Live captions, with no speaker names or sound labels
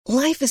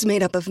Life is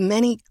made up of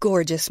many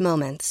gorgeous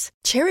moments.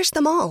 Cherish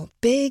them all,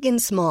 big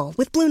and small,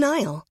 with Blue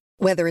Nile.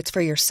 Whether it's for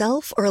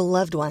yourself or a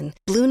loved one,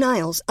 Blue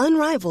Nile's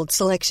unrivaled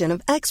selection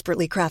of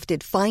expertly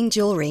crafted fine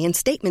jewelry and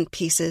statement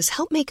pieces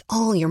help make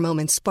all your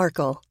moments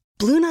sparkle.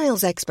 Blue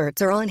Nile's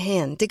experts are on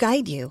hand to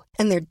guide you,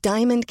 and their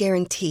diamond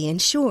guarantee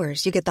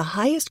ensures you get the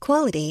highest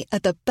quality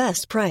at the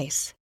best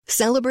price.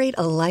 Celebrate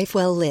a life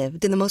well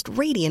lived in the most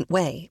radiant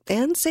way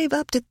and save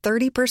up to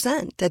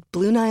 30% at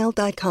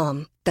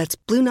BlueNile.com. That's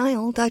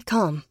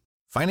BlueNile.com.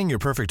 Finding your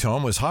perfect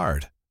home was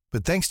hard,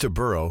 but thanks to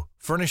Burrow,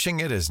 furnishing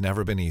it has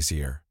never been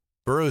easier.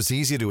 Burrow's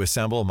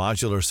easy-to-assemble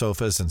modular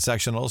sofas and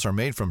sectionals are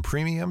made from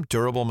premium,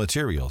 durable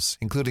materials,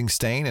 including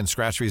stain and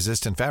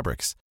scratch-resistant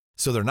fabrics.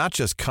 So they're not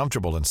just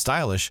comfortable and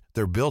stylish,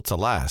 they're built to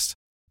last.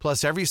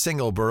 Plus, every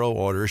single Burrow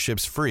order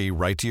ships free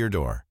right to your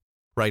door.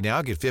 Right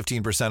now, get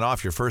 15%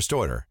 off your first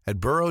order at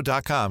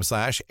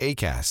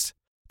burrow.com/ACAST.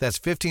 That's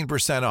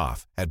 15%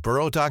 off at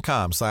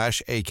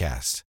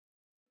burrow.com/ACAST.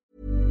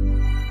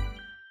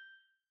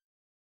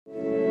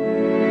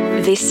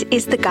 This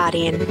is The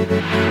Guardian.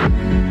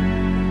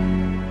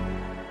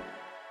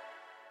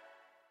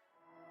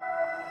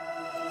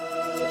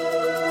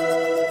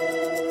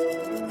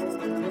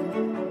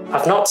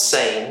 I've not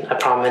seen a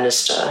Prime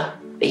Minister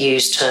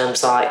use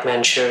terms like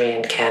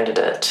Manchurian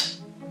candidate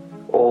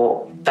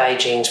or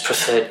Beijing's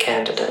preferred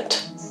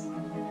candidate,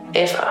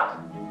 ever.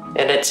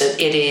 And it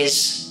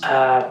is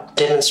a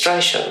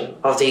demonstration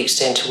of the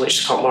extent to which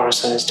Scott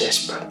Morrison is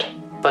desperate.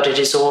 But it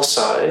is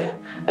also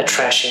a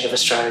trashing of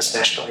Australia's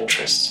national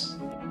interests.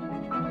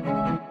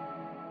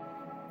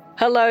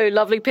 Hello,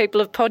 lovely people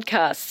of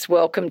podcasts.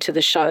 Welcome to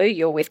the show.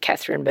 You're with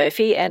Catherine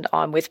Murphy and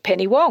I'm with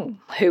Penny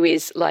Wong, who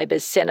is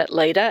Labor's Senate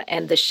Leader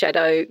and the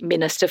Shadow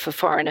Minister for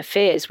Foreign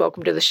Affairs.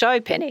 Welcome to the show,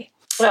 Penny.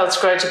 Well, it's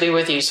great to be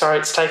with you. Sorry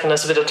it's taken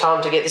us a bit of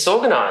time to get this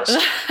organised.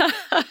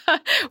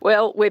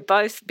 Well, we're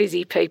both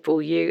busy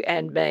people, you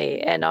and me,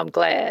 and I'm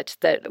glad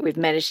that we've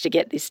managed to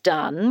get this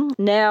done.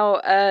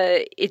 Now,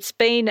 it's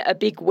been a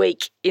big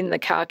week in the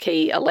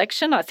Khaki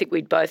election. I think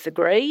we'd both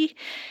agree.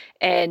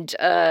 And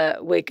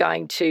we're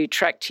going to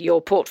track to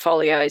your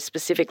portfolio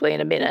specifically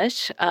in a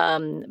minute.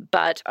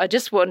 But I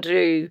just want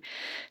to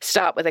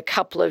start with a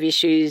couple of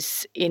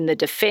issues in the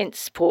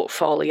defence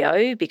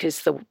portfolio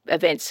because the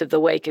events of the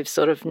week have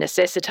sort of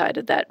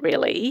necessitated that,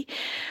 really.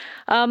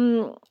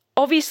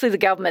 Obviously, the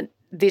government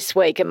this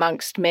week,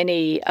 amongst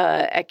many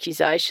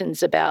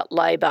accusations about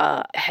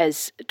Labor,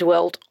 has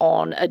dwelt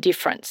on a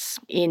difference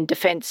in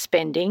defence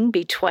spending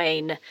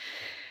between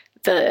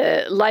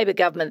the Labor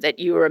government that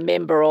you were a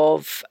member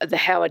of, the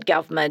Howard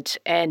government,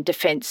 and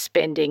defence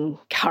spending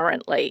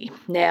currently.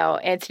 Now,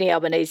 Anthony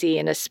Albanese,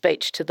 in a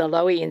speech to the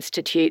Lowy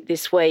Institute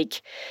this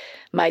week,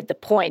 made the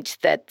point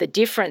that the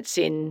difference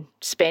in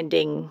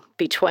spending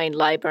between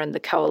Labor and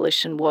the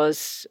coalition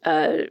was,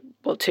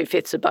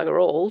 2/5 of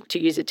bugger all, to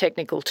use a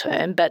technical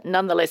term, but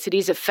nonetheless it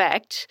is a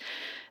fact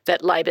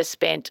that Labor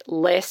spent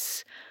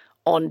less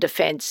on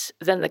defence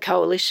than the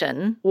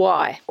coalition.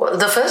 Why? Well,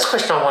 the first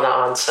question I want to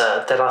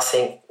answer that I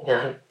think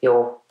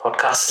your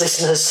podcast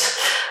listeners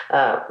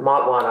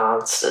might want to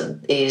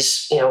answer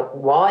is,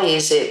 why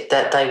is it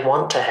that they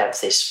want to have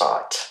this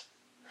fight?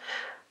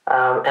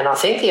 And I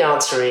think the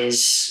answer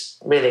is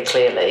really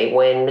clearly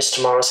when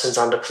Mr Morrison's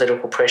under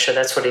political pressure,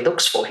 that's what he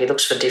looks for. He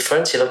looks for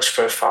difference, he looks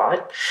for a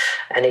fight,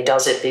 and he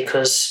does it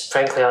because,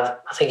 frankly, I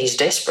think he's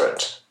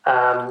desperate.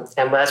 And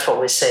that's what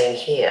we're seeing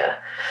here.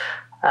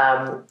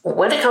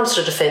 When it comes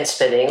to defence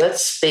spending,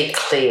 let's be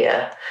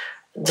clear.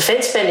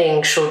 Defence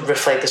spending should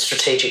reflect the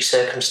strategic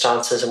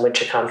circumstances in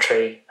which a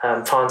country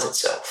finds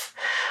itself.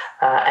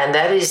 And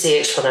that is the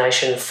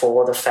explanation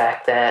for the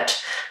fact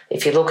that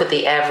if you look at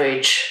the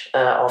average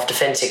of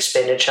defence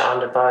expenditure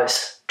under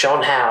both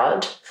John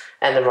Howard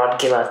and the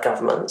Rudd-Gillard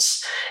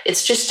governments,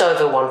 it's just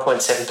over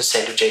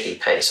 1.7% of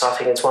GDP. So I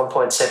think it's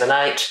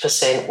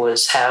 1.78%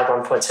 was Howard,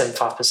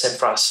 1.75%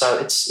 for us. So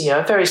it's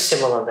a very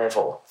similar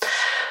level.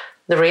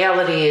 The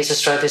reality is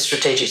Australia's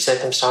strategic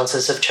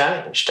circumstances have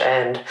changed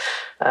and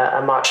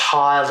a much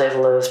higher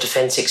level of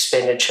defence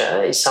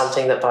expenditure is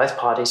something that both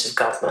parties of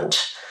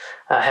government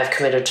have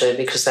committed to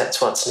because that's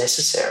what's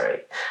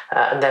necessary.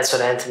 And that's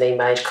what Anthony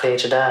made clear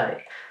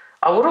today.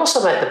 I would also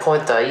make the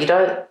point, though,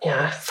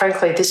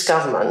 frankly, this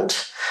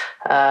government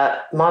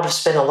might have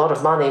spent a lot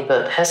of money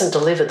but hasn't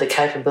delivered the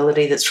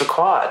capability that's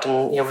required.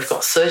 And, we've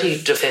got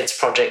 30 defence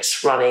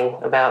projects running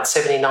about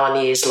 79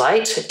 years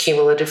late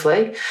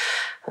cumulatively.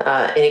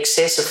 In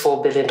excess of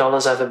 $4 billion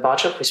over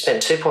budget. We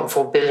spent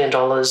 $2.4 billion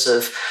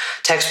of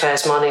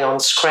taxpayers' money on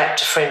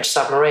scrapped French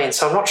submarines.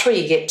 So I'm not sure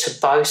you get to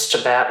boast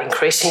about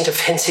increasing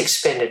defence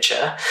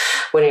expenditure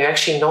when you're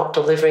actually not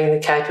delivering the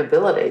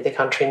capability the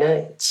country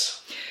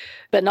needs.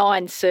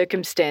 Benign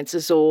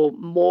circumstances or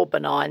more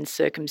benign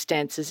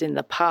circumstances in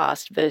the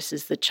past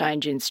versus the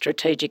change in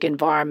strategic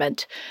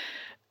environment,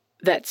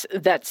 that's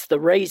the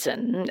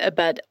reason.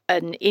 But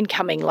an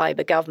incoming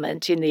Labor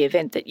government, in the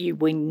event that you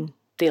win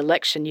the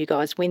election, you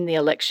guys win the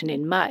election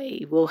in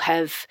May, will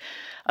have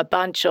a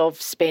bunch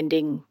of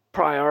spending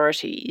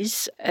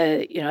priorities,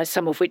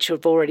 some of which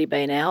have already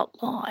been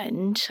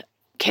outlined.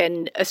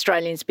 can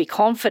Australians be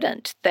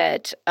confident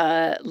that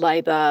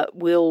Labor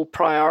will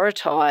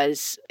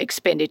prioritise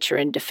expenditure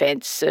in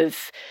defence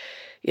of,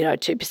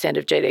 2%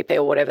 of GDP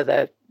or whatever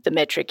the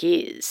metric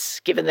is,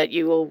 given that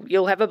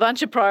you'll have a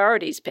bunch of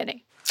priorities,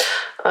 Penny?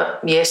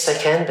 Yes,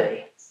 they can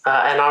be.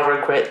 And I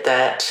regret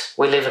that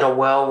we live in a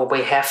world where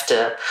we have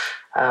to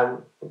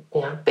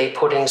be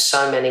putting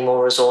so many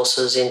more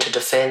resources into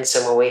defence,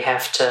 and where we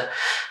have to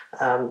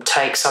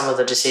take some of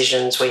the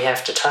decisions we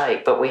have to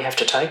take, but we have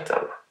to take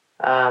them.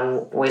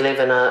 We live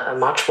in a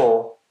much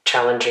more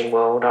challenging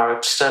world. Our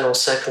external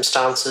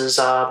circumstances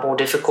are more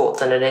difficult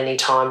than at any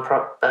time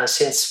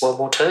since World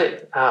War II.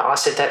 I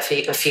said that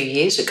a few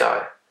years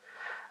ago,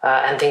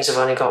 and things have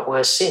only got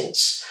worse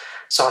since.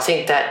 So I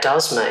think that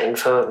does mean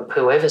for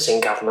whoever's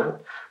in government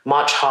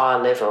much higher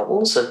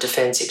levels of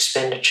defence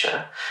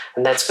expenditure,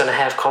 and that's going to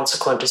have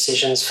consequent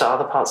decisions for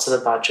other parts of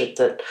the budget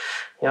that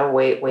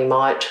we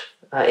might,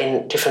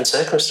 in different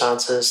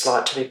circumstances,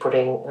 like to be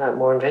putting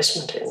more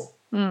investment in.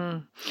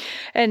 Mm.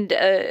 And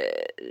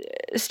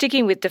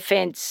sticking with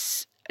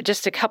defence,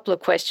 just a couple of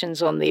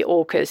questions on the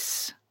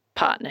AUKUS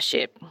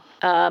partnership.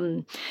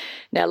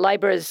 Now,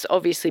 Labor has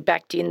obviously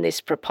backed in this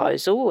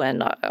proposal,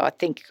 and I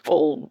think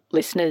all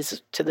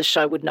listeners to the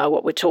show would know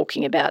what we're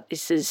talking about.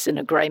 This is an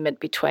agreement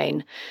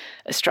between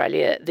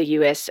Australia, the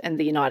US and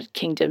the United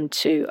Kingdom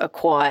to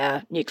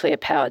acquire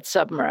nuclear-powered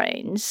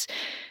submarines.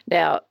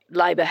 Now,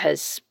 Labor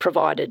has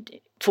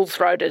provided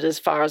full-throated, as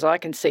far as I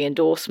can see,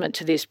 endorsement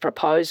to this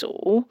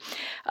proposal.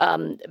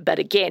 But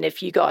again,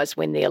 if you guys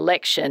win the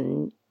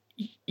election,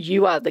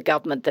 you are the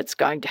government that's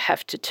going to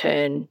have to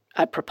turn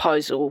a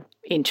proposal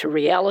into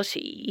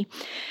reality.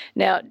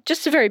 Now,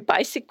 just a very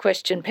basic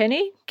question,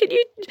 Penny. Can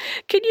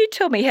you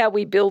tell me how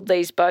we build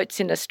these boats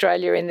in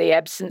Australia in the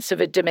absence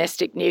of a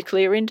domestic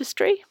nuclear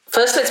industry?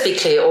 First, let's be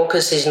clear,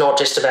 AUKUS is not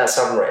just about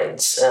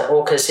submarines.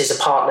 AUKUS is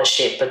a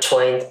partnership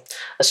between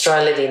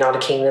Australia, the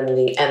United Kingdom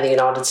and the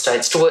United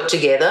States to work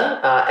together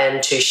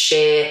and to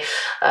share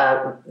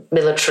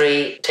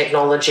military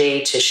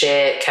technology, to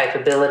share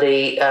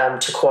capability,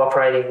 to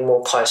cooperate even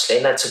more closely,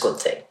 and that's a good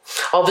thing.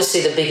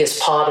 Obviously, the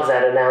biggest part of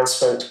that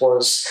announcement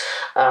was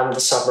the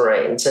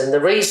submarines, and the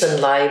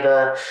reason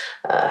Labor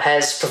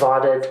has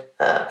provided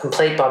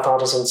complete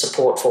bipartisan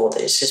support for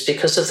this is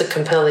because of the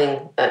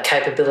compelling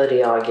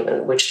capability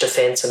argument which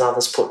Defence and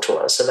others put to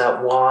us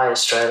about why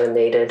Australia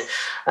needed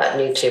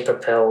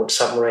nuclear-propelled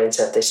submarines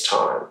at this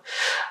time.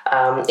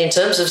 In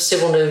terms of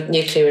civil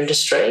nuclear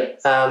industry,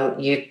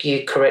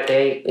 you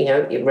correctly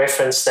you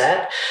referenced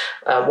that.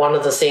 One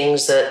of the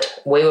things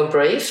that we were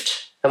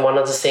briefed, and one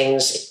of the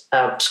things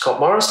Scott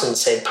Morrison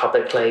said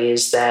publicly,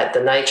 is that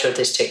the nature of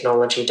this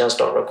technology does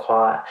not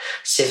require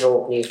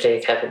civil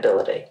nuclear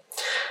capability.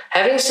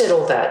 Having said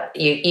all that,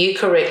 you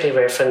correctly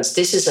referenced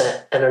this is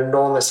an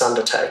enormous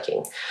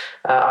undertaking.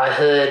 I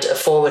heard a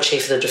former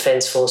Chief of the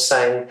Defence Force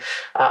saying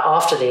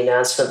after the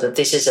announcement that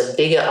this is a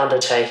bigger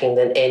undertaking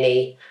than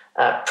any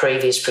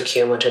previous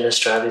procurement in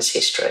Australia's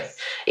history.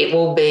 It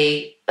will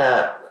be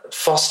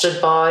fostered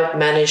by,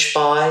 managed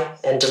by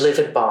and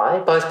delivered by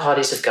both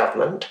parties of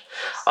government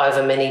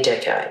over many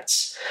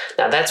decades.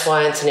 Now, that's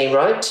why Anthony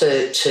wrote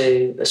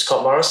to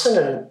Scott Morrison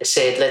and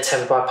said, let's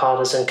have a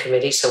bipartisan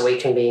committee so we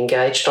can be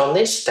engaged on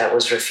this. That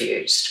was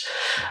refused.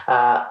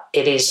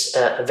 It is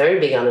a very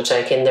big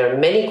undertaking. There are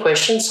many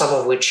questions, some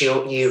of which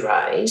you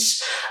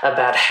raise,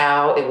 about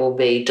how it will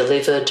be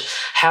delivered,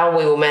 how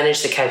we will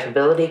manage the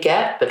capability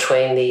gap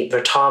between the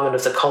retirement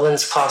of the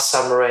Collins-class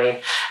submarine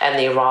and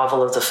the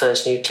arrival of the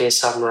first nuclear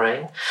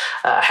submarine.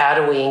 How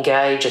do we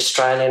engage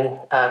Australian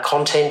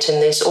content in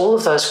this? All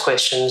of those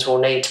questions will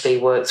need to be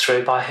worked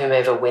through by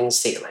whomever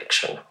wins the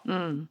election.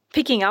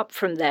 Picking up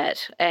from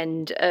that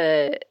and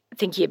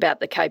thinking about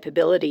the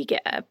capability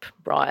gap,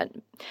 right?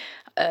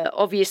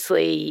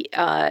 Obviously,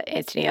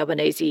 Anthony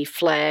Albanese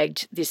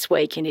flagged this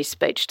week in his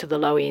speech to the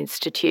Lowy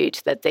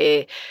Institute that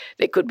there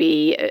could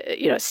be,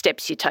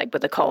 steps you take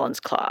with the Collins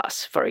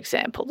class, for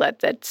example,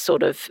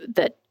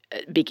 that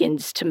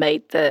begins to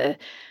meet the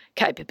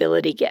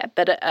capability gap.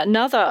 But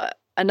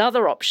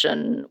another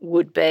option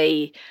would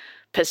be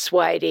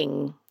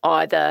persuading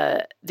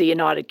either the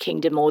United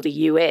Kingdom or the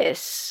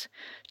US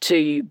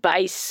to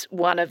base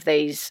one of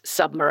these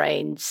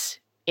submarines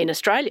in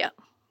Australia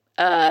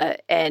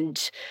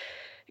and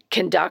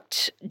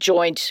conduct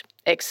joint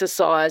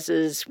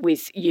exercises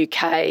with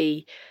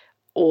UK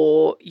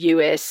or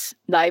US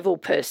naval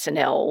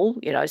personnel,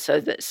 so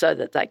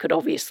that they could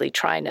obviously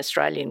train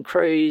Australian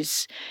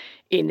crews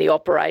in the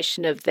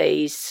operation of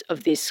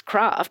this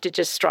craft. It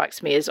just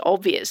strikes me as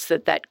obvious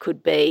that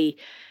could be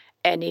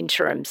an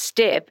interim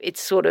step.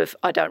 It's sort of,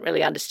 I don't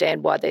really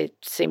understand why there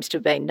seems to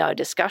have been no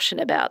discussion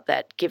about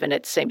that, given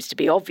it seems to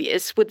be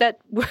obvious. Would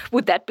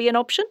that be an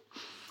option?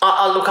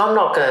 Look, I'm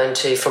not going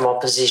to, from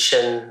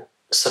opposition,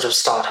 sort of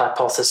start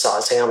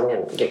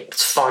hypothesising.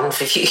 It's fine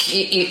for you.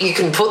 You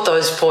can put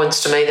those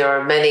points to me. There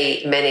are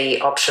many, many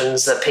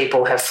options that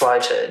people have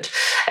floated.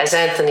 As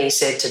Anthony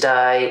said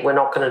today, we're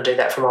not going to do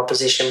that from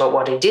opposition, but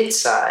what he did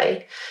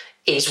say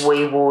is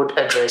we would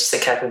address the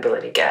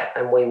capability gap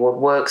and we would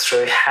work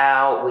through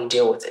how we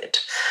deal with it.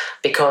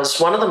 Because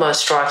one of the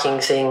most striking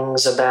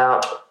things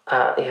about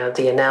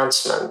the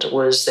announcement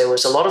was there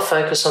was a lot of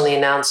focus on the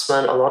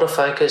announcement, a lot of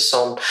focus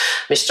on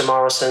Mr.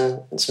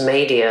 Morrison's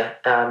media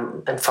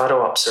and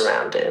photo ops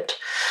around it.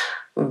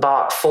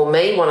 But for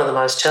me, one of the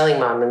most telling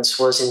moments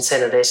was in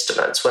Senate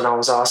estimates when I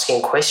was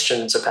asking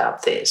questions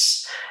about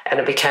this, and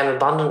it became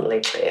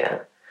abundantly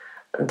clear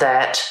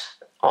that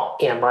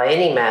by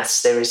any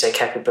maths there is a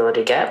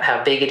capability gap.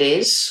 How big it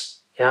is,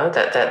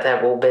 that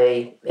will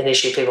be an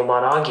issue people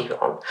might argue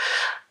on.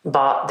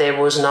 But there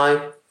was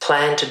no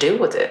plan to deal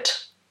with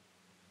it,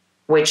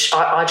 which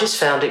I just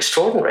found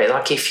extraordinary.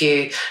 Like, if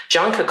you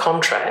junk a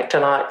contract,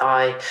 and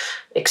I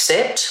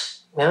accept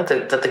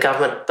that the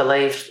government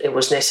believed it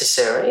was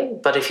necessary,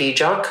 but if you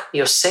junk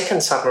your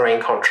second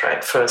submarine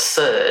contract for a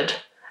third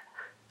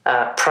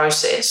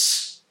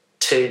process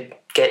to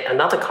get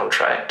another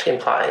contract in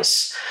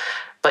place,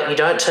 but you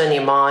don't turn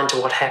your mind to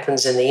what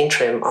happens in the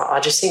interim, I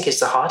just think is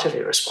the height of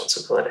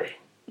irresponsibility.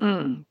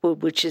 Well,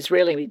 which is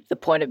really the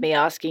point of me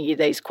asking you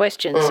these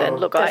questions. And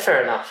look,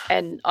 fair enough.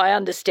 And I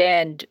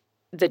understand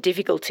the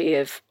difficulty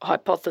of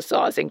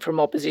hypothesising from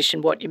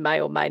opposition what you may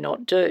or may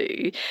not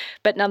do.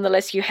 But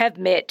nonetheless, you have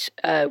met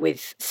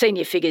with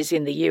senior figures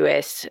in the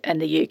US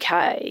and the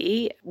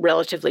UK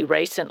relatively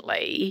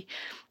recently.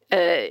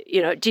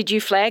 Did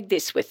you flag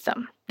this with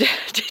them?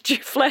 Did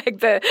you flag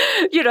the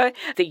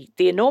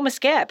enormous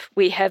gap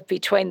we have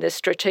between the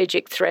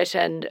strategic threat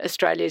and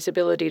Australia's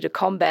ability to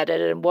combat it,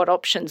 and what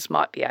options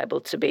might be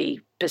able to be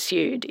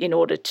pursued in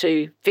order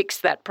to fix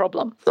that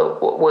problem? Look,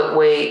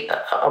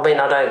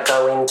 I don't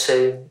go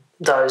into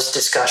those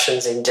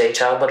discussions in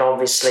detail, but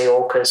obviously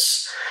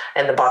AUKUS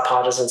and the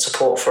bipartisan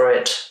support for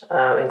it,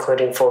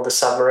 including for the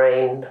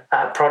submarine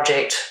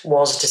project,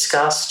 was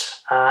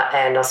discussed.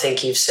 And I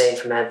think you've seen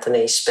from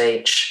Anthony's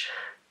speech,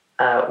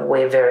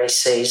 we're very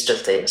seized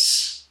of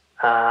this.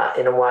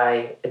 In a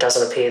way, it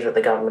doesn't appear that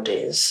the government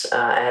is,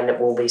 and it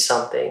will be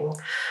something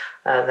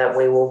that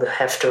we will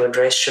have to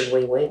address should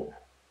we win.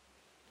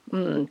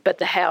 But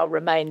the how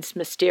remains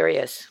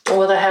mysterious.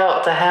 Well, the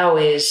how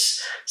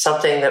is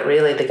something that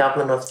really the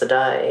government of the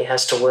day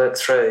has to work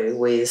through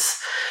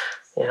with,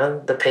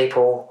 the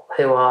people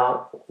who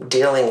are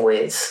dealing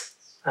with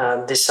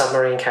this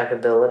submarine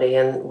capability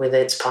and with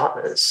its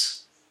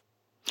partners.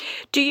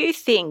 Do you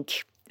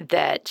think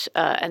that,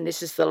 and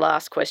this is the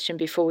last question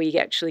before we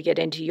actually get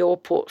into your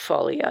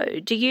portfolio,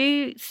 do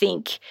you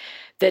think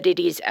that it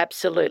is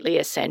absolutely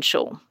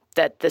essential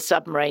that the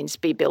submarines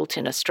be built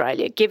in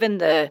Australia, given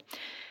the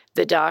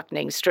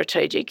darkening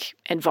strategic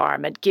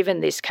environment,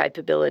 given this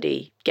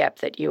capability gap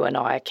that you and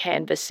I are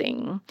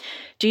canvassing?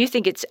 Do you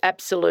think it's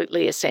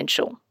absolutely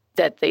essential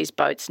that these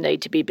boats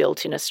need to be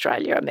built in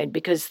Australia? I mean,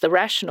 because the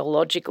rational,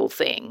 logical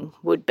thing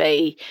would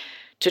be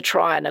to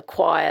try and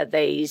acquire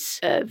these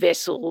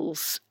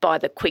vessels by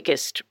the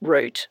quickest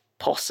route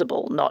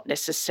possible, not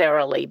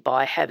necessarily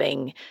by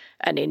having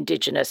an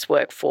Indigenous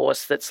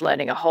workforce that's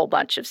learning a whole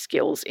bunch of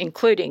skills,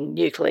 including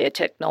nuclear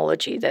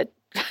technology that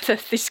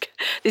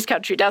this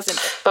country doesn't.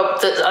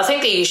 But I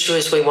think the issue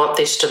is we want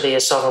this to be a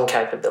sovereign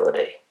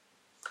capability.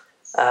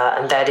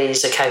 And that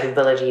is a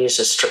capability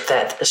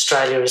that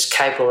Australia is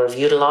capable of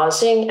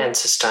utilising and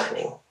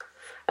sustaining.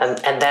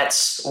 And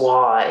that's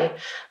why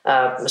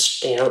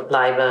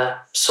Labor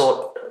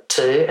sought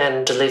to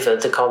and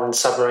delivered the Collins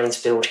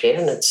submarines built here,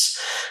 and it's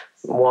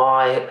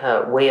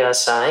why we are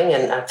saying,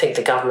 and I think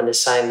the government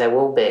is saying they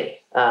will be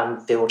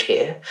built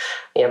here.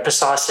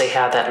 Precisely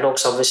how that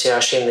looks, obviously I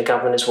assume the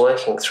government is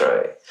working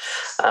through.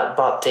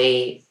 But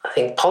I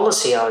think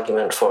policy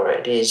argument for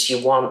it is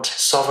you want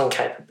sovereign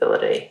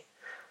capability.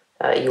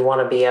 You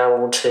want to be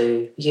able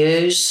to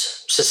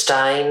use,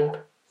 sustain,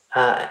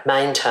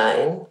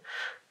 maintain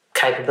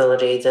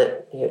capability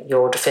that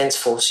your Defence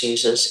Force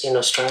uses in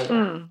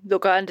Australia.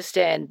 Look, I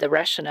understand the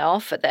rationale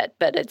for that,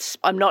 but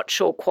I'm not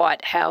sure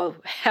quite how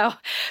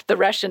the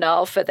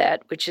rationale for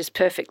that, which is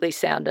perfectly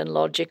sound and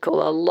logical,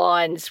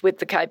 aligns with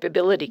the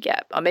capability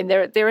gap. I mean,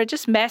 there are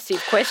just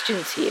massive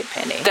questions here,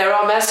 Penny. There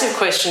are massive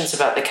questions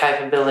about the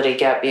capability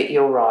gap,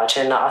 you're right,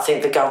 and I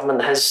think the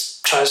government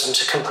has chosen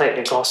to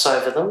completely gloss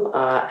over them,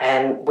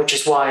 and which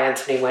is why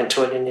Anthony went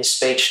to it in his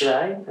speech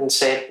today and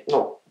said,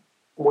 look,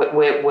 we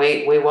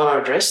want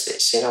to address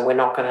this. We're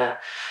not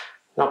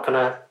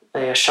going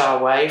to shy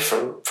away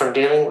from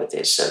dealing with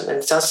this. And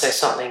it does say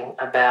something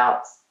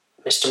about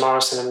Mr.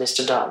 Morrison and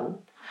Mr. Dutton,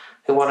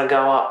 who want to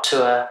go up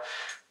to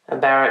a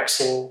barracks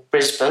in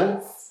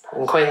Brisbane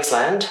in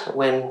Queensland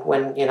when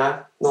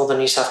northern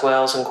New South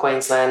Wales and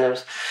Queensland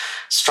are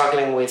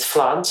struggling with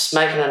floods,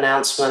 make an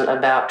announcement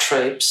about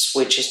troops,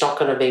 which is not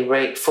going to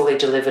be fully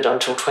delivered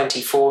until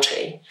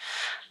 2040.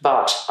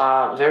 But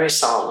are very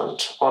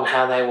silent on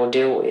how they will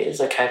deal with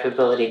the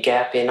capability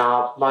gap in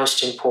our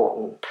most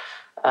important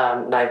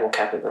naval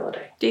capability.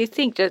 Do you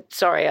think that,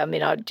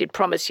 I did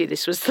promise you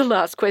this was the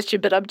last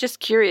question, but I'm just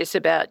curious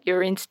about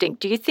your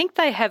instinct. Do you think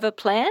they have a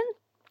plan?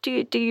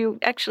 Do you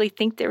actually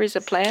think there is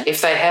a plan?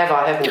 If they have,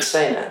 I haven't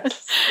seen it.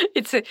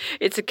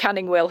 It's a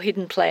cunning,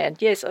 well-hidden plan.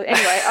 Yes. Anyway,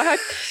 I hope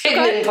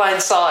hidden in plain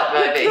sight,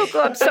 maybe. Look,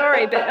 I'm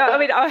sorry, but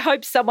I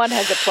hope someone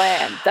has a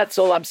plan. That's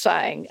all I'm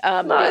saying.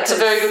 No, it's a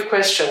very good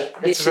question.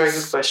 It's a very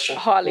good question.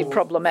 Highly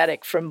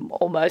problematic from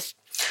almost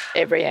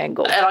every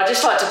angle. And I'd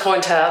just like to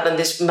point out, and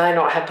this may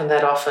not happen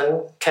that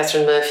often,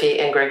 Catherine Murphy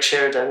and Greg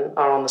Sheridan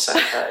are on the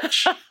same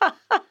page.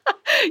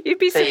 You'd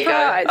be there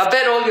surprised. I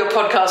bet all your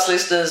podcast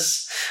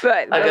listeners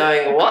are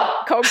going,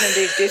 what?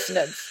 Cognitive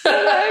dissonance.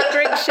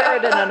 Greg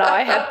Sheridan and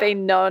I have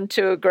been known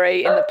to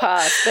agree in the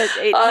past. But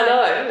I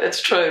know,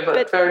 it's true,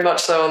 but very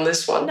much so on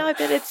this one. No,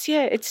 but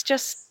it's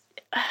just,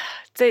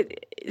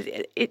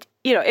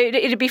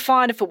 it'd be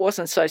fine if it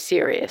wasn't so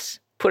serious,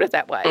 put it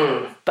that way.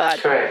 But,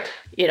 correct.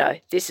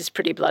 This is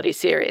pretty bloody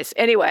serious.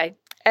 Anyway,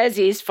 as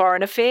is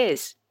Foreign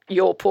Affairs,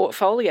 your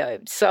portfolio.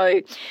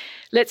 So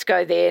let's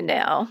go there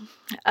now.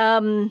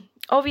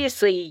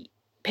 Obviously,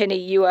 Penny,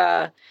 you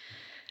are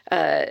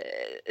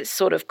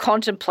sort of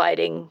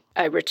contemplating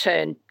a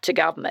return to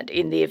government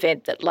in the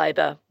event that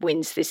Labor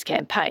wins this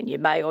campaign. You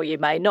may or you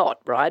may not,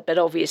 right? But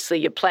obviously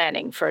you're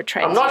planning for a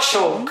transition. I'm not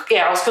sure.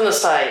 Yeah, I was going to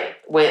say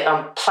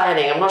I'm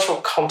planning. I'm not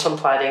sure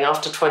contemplating.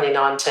 After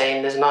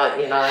 2019, there's no,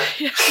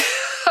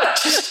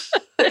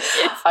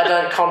 I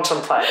don't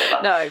contemplate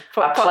it. No.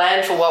 I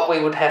plan for what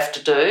we would have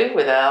to do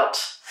without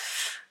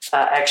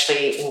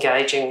actually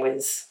engaging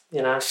with,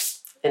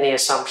 any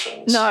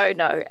assumptions. No,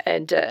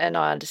 and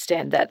I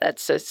understand that.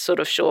 That's a sort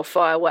of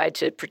surefire way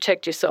to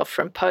protect yourself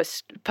from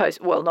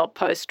not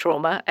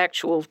post-trauma,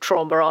 actual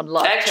trauma on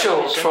live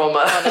television, trauma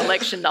on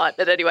election night.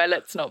 But anyway,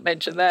 let's not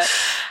mention that.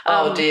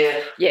 Oh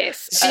dear.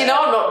 Yes. So I'm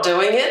not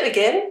doing it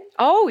again.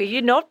 Oh,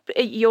 you're not.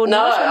 You're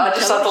no, not.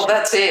 No, I thought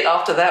that's it.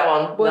 After that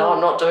one, no,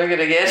 I'm not doing it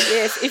again.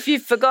 Yes, if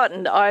you've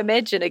forgotten, I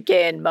imagine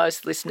again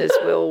most listeners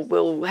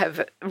will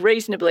have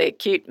reasonably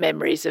acute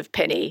memories of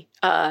Penny.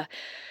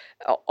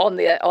 On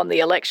the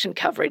election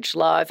coverage,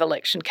 live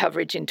election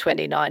coverage in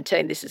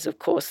 2019. This is, of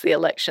course, the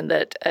election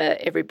that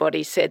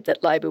everybody said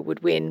that Labor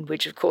would win,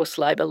 which, of course,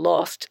 Labor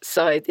lost.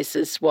 So this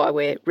is why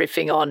we're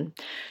riffing on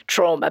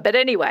trauma. But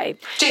anyway...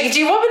 Do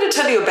you want me to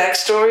tell you a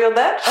backstory on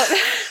that?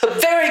 A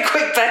very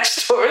quick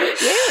backstory.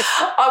 Yes.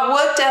 I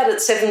worked out at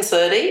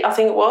 7:30, I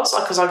think it was,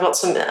 because I got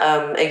some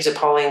exit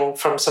polling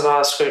from some of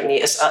our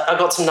scrutiny. I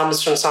got some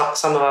numbers from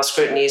some of our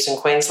scrutineers in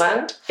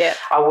Queensland. Yeah.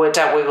 I worked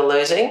out we were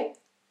losing.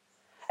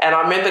 And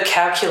I remember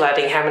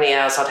calculating how many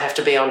hours I'd have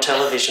to be on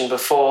television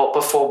before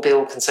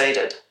Bill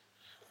conceded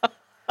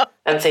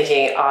and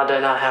thinking, I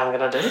don't know how I'm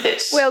going to do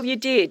this. Well, you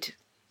did.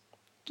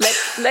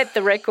 Let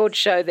the record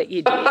show that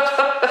you did.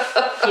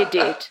 You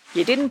did.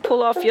 You didn't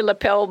pull off your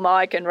lapel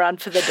mic and run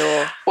for the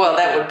door. Well,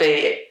 that would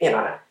be,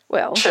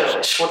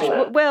 churlish, wouldn't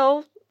it?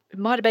 Well, it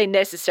might have been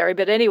necessary.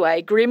 But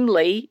anyway,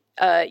 grimly,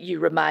 you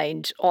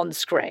remained on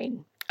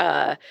screen.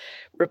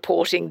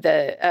 Reporting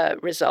the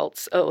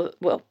results,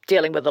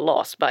 dealing with the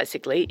loss,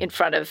 basically, in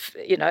front of,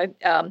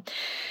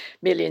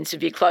 millions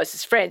of your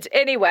closest friends.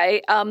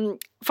 Anyway,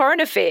 Foreign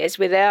Affairs,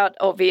 without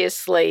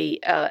obviously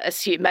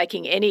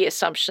making any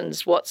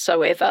assumptions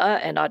whatsoever,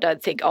 and I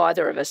don't think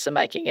either of us are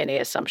making any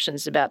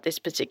assumptions about this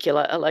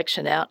particular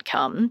election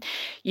outcome,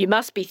 you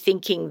must be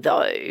thinking,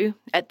 though,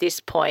 at this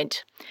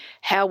point,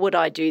 how would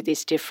I do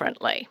this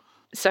differently?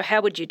 So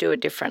how would you do it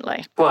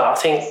differently? Well, I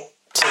think...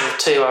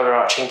 two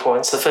overarching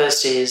points. The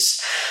first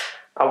is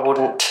I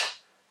wouldn't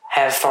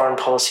have foreign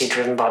policy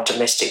driven by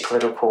domestic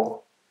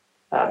political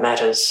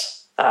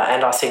matters.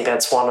 And I think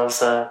that's one of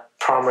the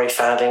primary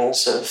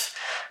failings of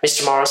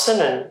Mr Morrison,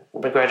 and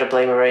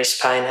regrettably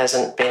Marise Payne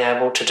hasn't been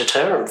able to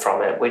deter him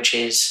from it, which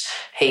is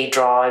he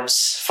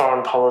drives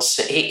foreign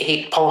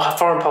policy.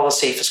 Foreign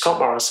policy for Scott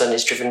Morrison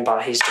is driven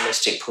by his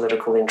domestic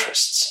political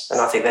interests.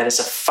 And I think that is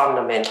a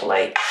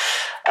fundamentally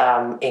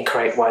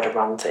incorrect way to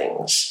run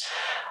things.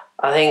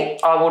 I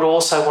think I would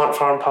also want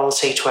foreign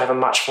policy to have a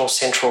much more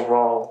central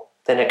role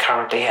than it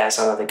currently has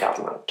under the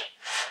government.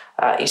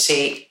 You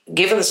see,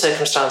 given the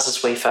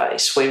circumstances we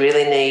face, we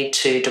really need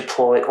to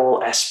deploy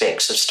all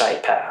aspects of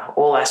state power,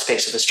 all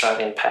aspects of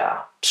Australian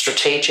power,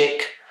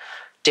 strategic,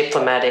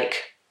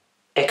 diplomatic,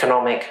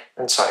 economic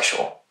and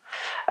social.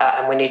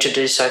 And we need to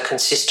do so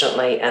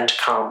consistently and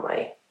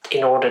calmly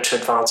in order to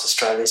advance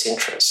Australia's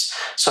interests.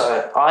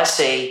 So I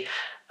see...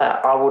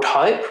 I would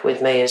hope,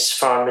 with me as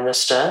Foreign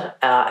Minister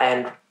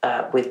and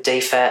with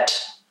DFAT,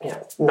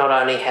 not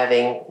only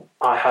having,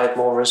 I hope,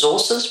 more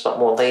resources but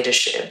more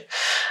leadership,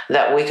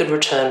 that we could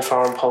return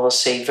foreign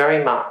policy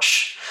very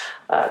much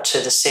to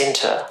the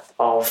centre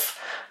of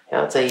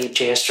the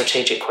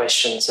geostrategic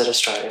questions that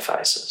Australia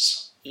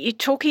faces. You're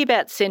talking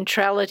about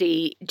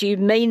centrality. Do you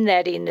mean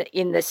that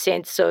in the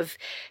sense of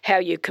how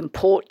you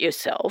comport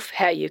yourself,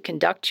 how you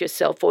conduct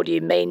yourself, or do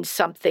you mean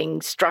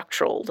something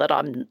structural that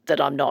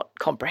I'm not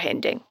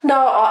comprehending?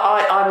 No,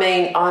 I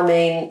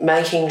mean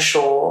making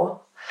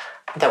sure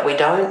that we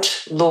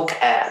don't look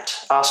at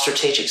our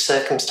strategic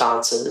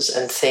circumstances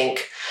and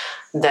think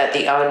that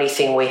the only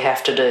thing we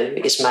have to do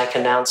is make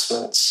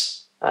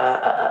announcements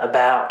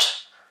about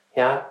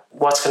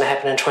What's going to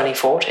happen in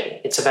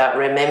 2040? It's about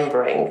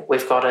remembering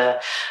we've got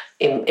to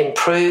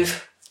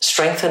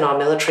strengthen our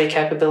military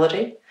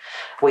capability.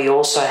 We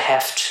also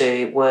have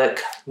to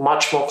work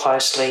much more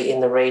closely in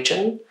the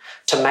region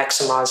to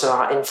maximise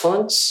our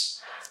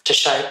influence, to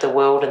shape the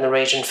world and the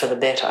region for the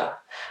better.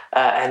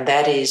 And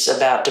that is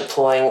about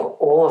deploying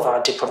all of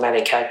our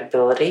diplomatic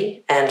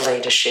capability and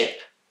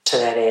leadership to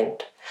that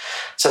end.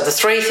 So the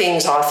three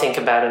things I think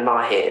about in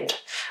my head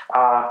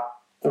are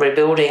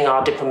rebuilding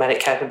our diplomatic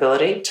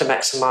capability to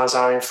maximise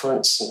our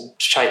influence and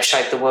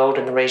shape the world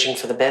and the region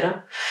for the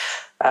better.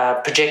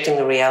 Projecting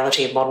the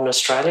reality of modern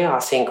Australia,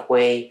 I think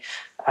we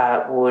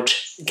would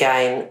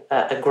gain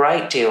a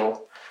great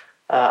deal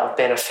of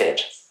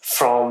benefit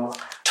from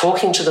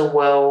talking to the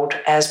world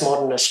as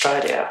modern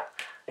Australia,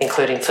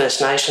 including First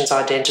Nations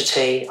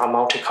identity, our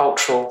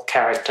multicultural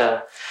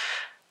character.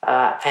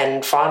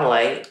 And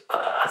finally,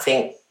 I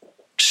think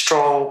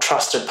strong,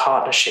 trusted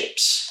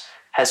partnerships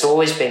has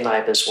always been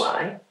Labor's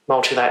way,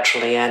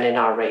 multilaterally and in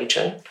our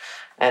region,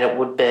 and it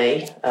would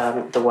be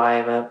the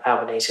way of an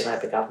Albanese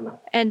Labor government.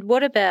 And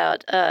what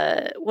about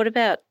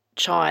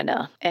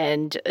China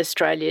and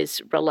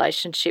Australia's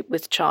relationship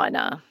with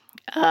China?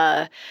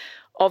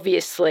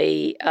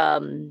 Obviously,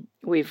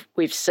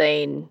 we've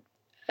seen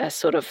a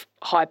sort of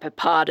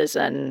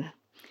hyper-partisan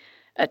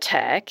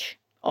attack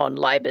on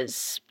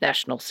Labor's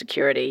national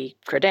security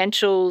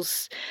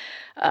credentials,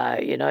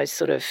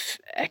 sort of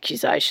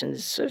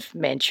accusations of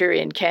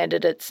Manchurian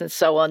candidates and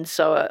so on.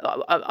 So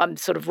I'm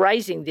sort of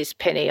raising this,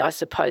 Penny, I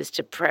suppose,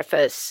 to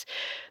preface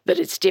that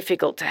it's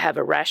difficult to have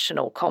a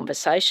rational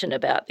conversation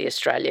about the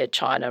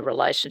Australia-China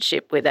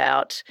relationship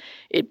without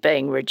it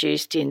being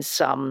reduced in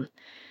some,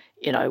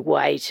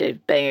 way to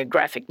being a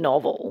graphic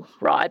novel,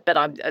 right?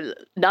 But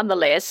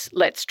nonetheless,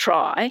 let's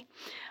try.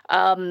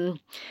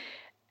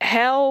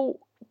 How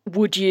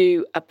would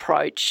you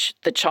approach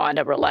the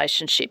China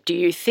relationship? Do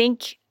you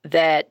think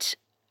that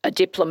a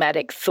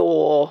diplomatic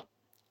thaw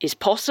is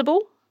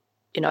possible?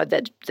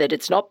 That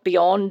it's not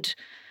beyond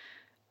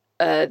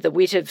the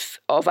wit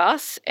of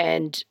us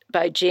and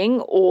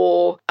Beijing,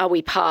 or are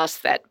we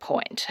past that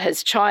point?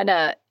 Has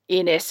China,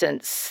 in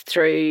essence,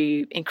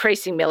 through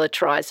increasing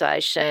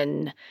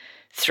militarisation,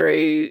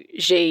 through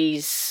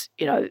Xi's,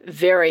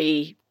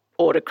 very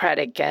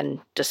autocratic and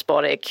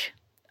despotic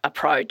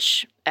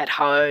approach at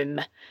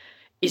home,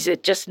 is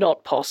it just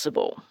not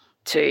possible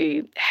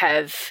to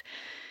have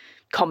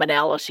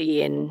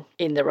commonality in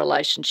the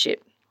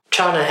relationship?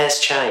 China has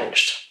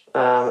changed,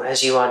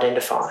 as you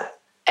identify.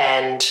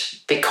 And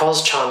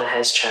because China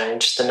has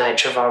changed, the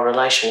nature of our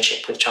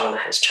relationship with China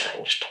has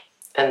changed.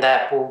 And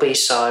that will be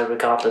so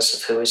regardless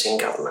of who is in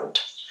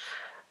government.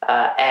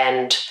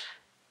 I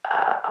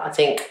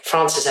think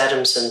Frances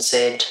Adamson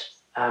said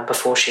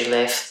before she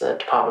left the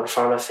Department of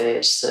Foreign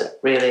Affairs that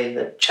really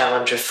the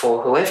challenge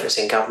for whoever is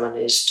in government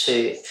is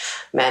to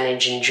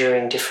manage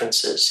enduring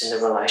differences in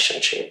the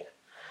relationship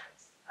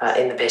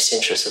in the best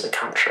interest of the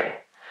country.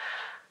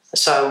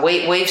 So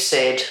we've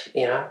said,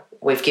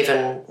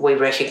 we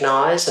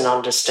recognise and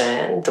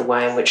understand the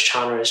way in which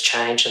China has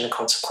changed and the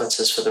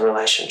consequences for the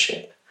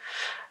relationship.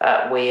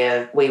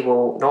 We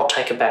will not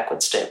take a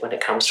backward step when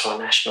it comes to our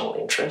national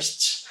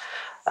interests.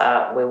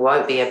 We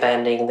won't be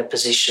abandoning the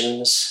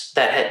positions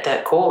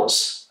that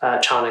cause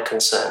China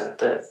concern,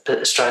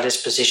 Australia's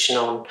position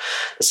on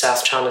the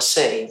South China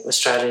Sea,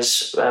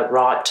 Australia's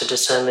right to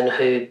determine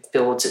who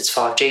builds its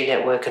 5G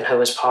network and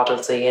who is part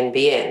of the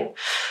NBN.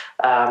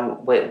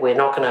 We're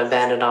not going to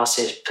abandon our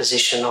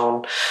position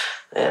on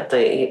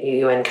the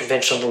UN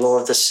Convention on the Law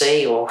of the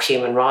Sea or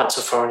human rights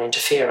or foreign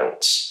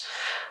interference.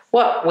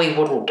 What we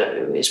wouldn't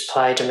do is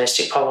play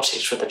domestic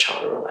politics with the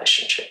China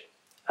relationship.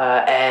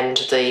 And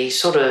the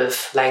sort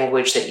of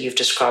language that you've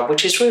described,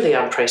 which is really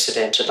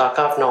unprecedented. Like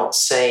I've not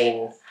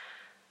seen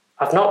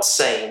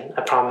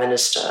a Prime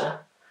Minister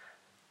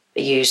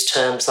use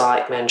terms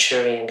like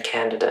Manchurian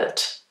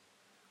candidate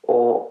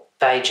or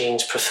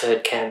Beijing's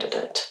preferred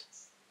candidate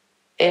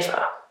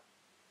ever.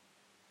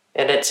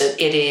 And it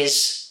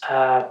is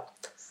a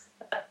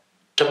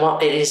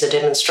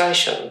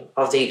demonstration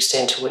of the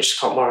extent to which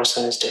Scott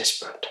Morrison is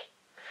desperate.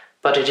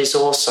 But it is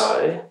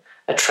also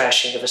a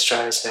trashing of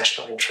Australia's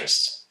national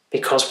interests,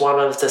 because one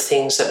of the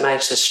things that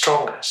makes us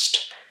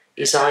strongest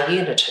is our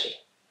unity.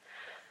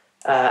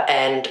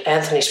 And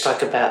Anthony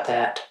spoke about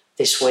that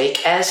this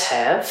week, as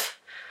have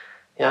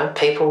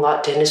people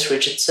like Dennis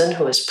Richardson,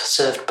 who has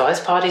served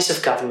both parties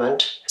of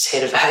government as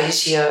head of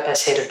ASIO,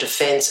 as head of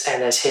defence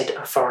and as head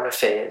of foreign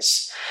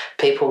affairs.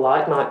 People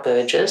like Mike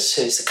Burgess,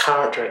 who's the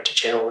current Director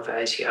General of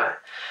ASIO,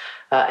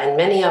 and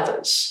many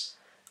others.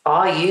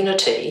 Our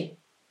unity,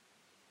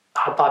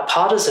 our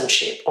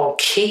bipartisanship on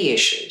key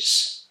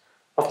issues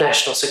of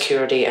national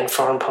security and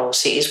foreign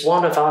policy is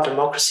one of our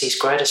democracy's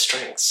greatest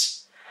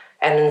strengths.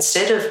 And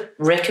instead of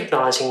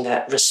recognising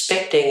that,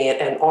 respecting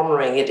it and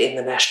honouring it in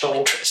the national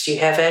interest, you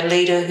have a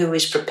leader who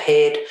is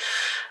prepared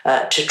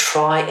to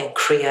try and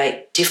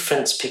create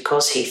difference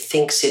because he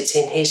thinks it's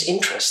in his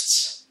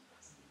interests.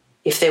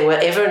 If there were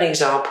ever an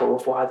example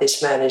of why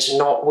this man is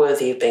not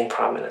worthy of being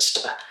Prime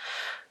Minister,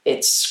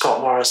 it's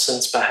Scott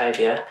Morrison's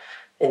behaviour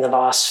in the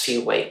last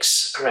few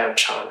weeks around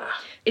China.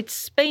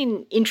 It's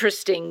been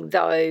interesting,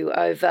 though,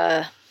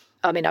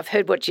 I've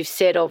heard what you've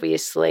said,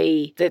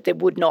 obviously, that there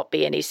would not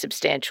be any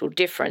substantial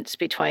difference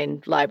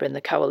between Labor and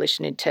the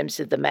coalition in terms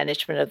of the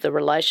management of the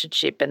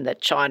relationship, and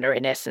that China,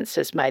 in essence,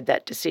 has made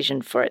that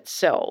decision for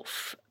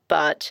itself.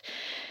 But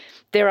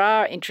there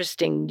are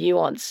interesting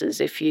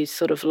nuances if you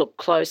sort of look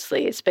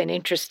closely. It's been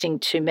interesting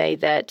to me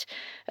that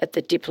at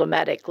the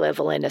diplomatic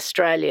level in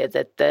Australia,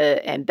 that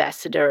the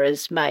ambassador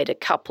has made a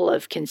couple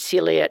of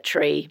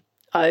conciliatory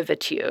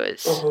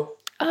overtures. Mm-hmm.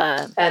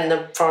 And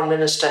the Foreign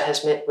Minister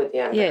has met with the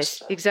ambassador.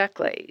 Yes,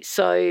 exactly.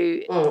 So,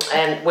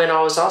 and when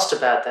I was asked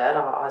about that,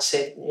 I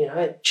said,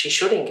 she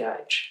should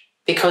engage,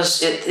 because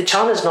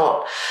China's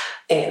not.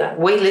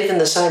 We live in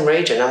the same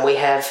region, and we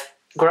have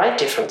great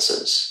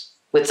differences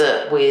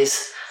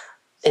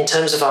in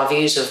terms of our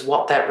views of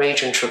what that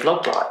region should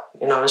look like.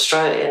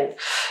 Australia,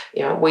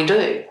 and we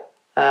do,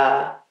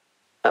 but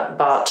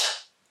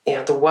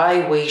the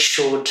way we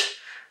should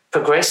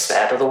progress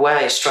that, or the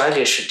way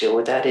Australia should deal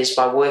with that, is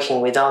by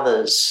working with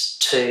others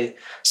to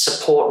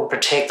support and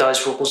protect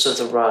those rules of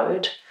the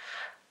road.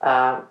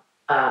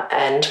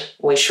 And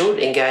we should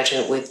engage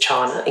with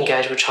China,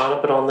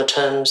 but on the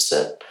terms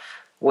that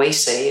we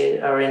see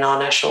are in our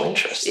national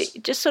interests.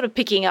 Just sort of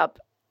picking up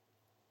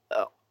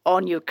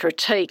on your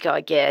critique,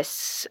 I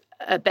guess,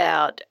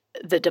 about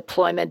the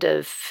deployment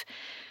of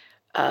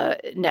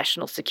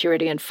national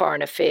security and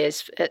foreign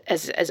affairs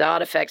as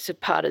artefacts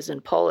of partisan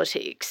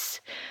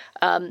politics.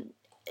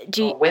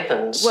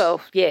 Weapons.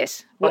 Well,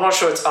 yes. I'm not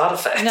sure it's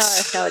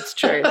artefacts. No, it's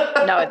true.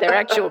 No, they're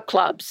actual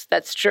clubs.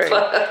 That's true.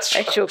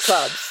 Actual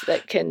clubs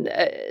that can.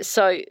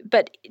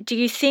 But do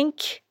you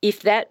think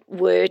if that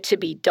were to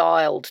be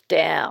dialed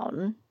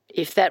down,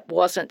 if that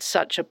wasn't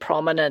such a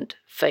prominent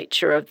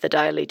feature of the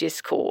daily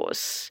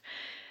discourse,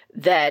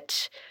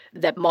 that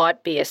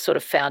might be a sort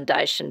of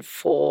foundation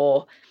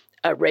for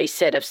a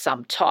reset of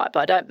some type?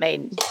 I don't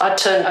mean. I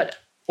turn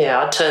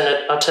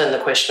the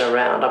question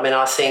around.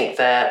 I think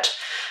that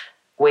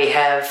we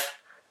have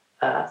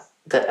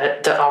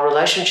our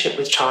relationship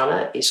with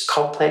China is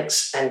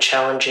complex and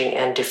challenging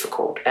and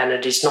difficult, and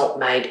it is not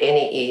made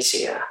any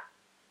easier.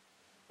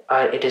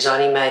 It is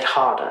only made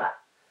harder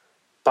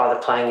by the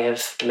playing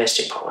of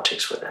domestic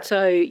politics with it.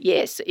 So,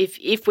 yes,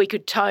 if we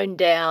could tone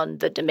down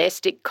the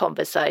domestic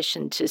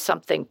conversation to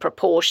something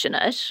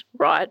proportionate,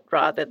 right,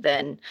 rather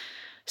than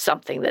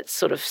something that's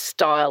sort of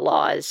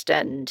stylised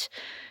and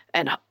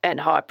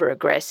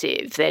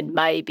hyper-aggressive, then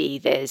maybe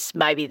there's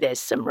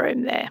some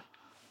room there.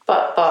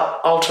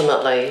 But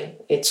ultimately,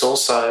 it's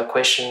also a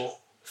question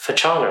for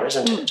China,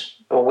 isn't it?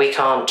 Well, we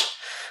can't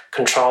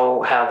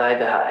control how they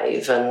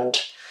behave, and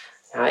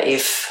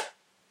if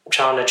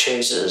China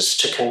chooses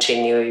to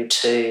continue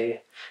to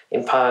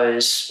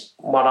impose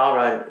what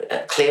are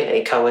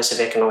clearly coercive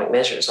economic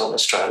measures on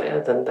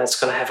Australia, then that's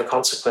going to have a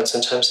consequence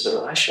in terms of the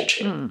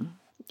relationship.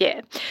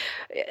 Yeah.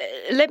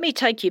 Let me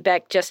take you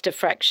back just a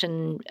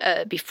fraction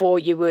before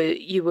you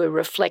were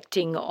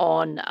reflecting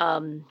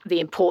on the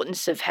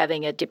importance of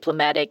having a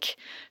diplomatic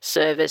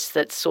service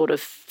that's sort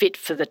of fit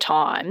for the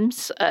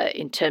times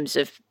in terms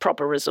of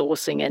proper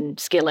resourcing and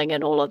skilling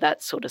and all of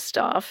that sort of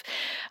stuff.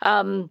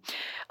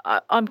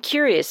 I'm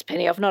curious,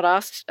 Penny, I've not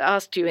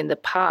asked you in the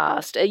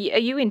past, are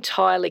you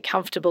entirely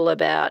comfortable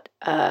about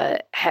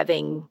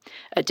having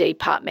a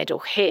departmental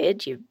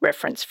head? You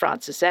referenced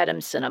Francis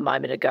Adamson a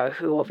moment ago,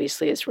 who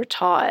obviously is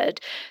retired.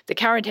 The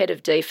current head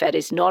of DFAT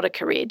is not a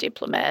career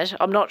diplomat.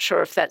 I'm not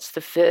sure if that's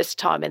the first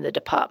time in the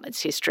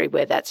department's history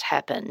where that's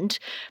happened,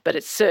 but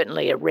it's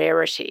certainly a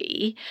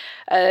rarity.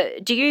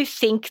 Do you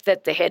think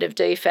that the head of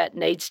DFAT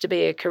needs to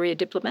be a career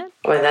diplomat?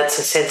 Well, that's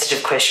a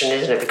sensitive question,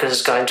 isn't it, because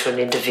it's going to an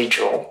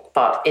individual.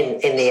 But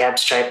in the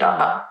abstract,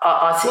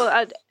 I think...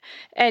 Well,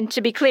 and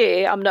to be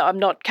clear, I'm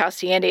not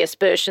casting any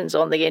aspersions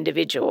on the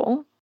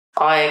individual.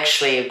 I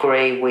actually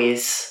agree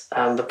with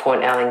the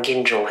point Alan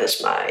Gyngell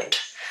has made,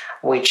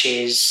 which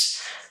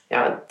is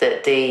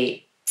that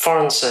the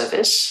Foreign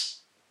Service,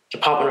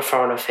 Department of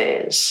Foreign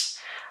Affairs,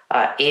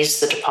 is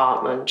the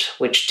department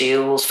which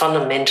deals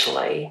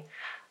fundamentally,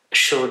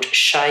 should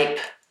shape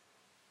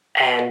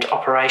and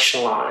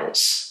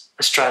operationalise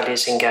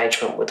Australia's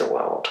engagement with the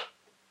world.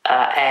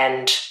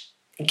 And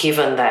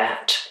given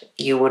that,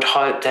 you would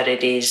hope that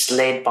it is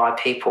led by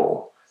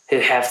people who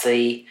have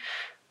the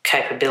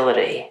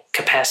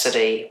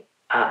capacity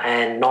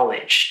and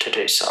knowledge to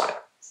do so.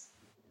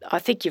 I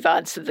think you've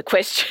answered the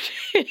question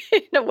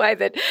in a way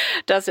that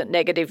doesn't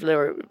negatively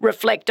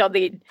reflect on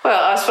the...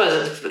 Well, I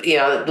suppose,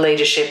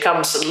 leadership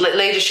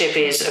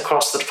is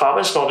across the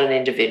department, it's not an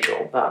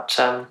individual, but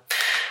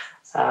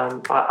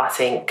I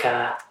think,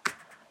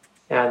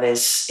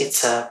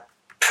 it's a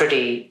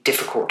pretty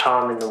difficult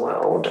time in the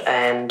world,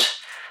 and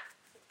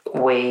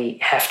we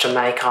have to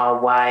make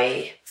our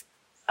way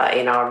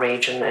in our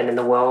region and in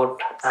the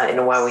world in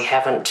a way we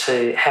haven't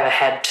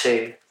had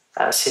to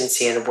since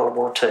the end of World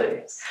War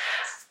II.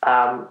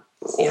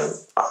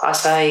 I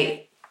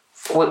say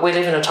we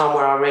live in a time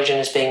where our region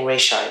is being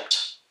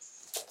reshaped.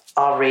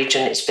 Our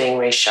region is being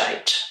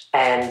reshaped,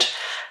 and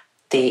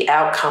the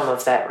outcome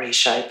of that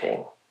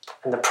reshaping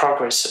and the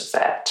progress of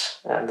that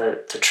and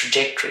the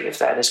trajectory of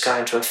that is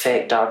going to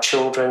affect our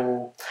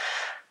children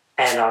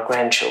and our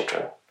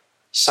grandchildren.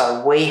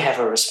 So we have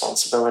a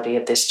responsibility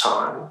at this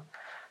time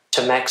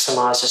to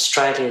maximise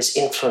Australia's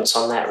influence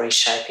on that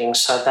reshaping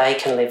so they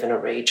can live in a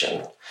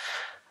region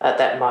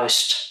that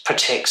most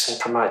protects and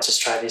promotes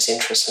Australia's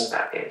interests and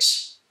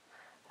values.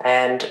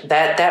 And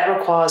that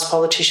requires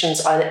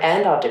politicians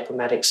and our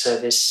diplomatic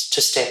service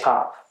to step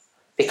up,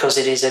 because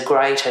it is a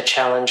greater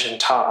challenge and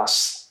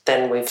task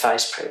than we've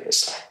faced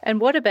previously. And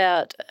what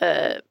about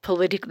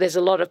political? There's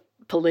a lot of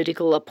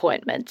political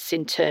appointments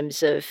in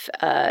terms of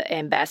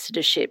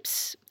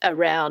ambassadorships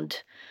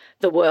around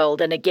the world.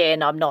 And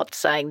again, I'm not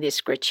saying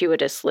this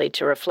gratuitously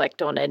to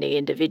reflect on any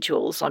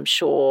individuals. I'm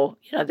sure,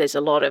 there's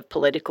a lot of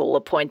political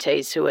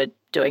appointees who are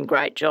doing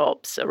great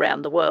jobs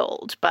around the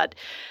world. But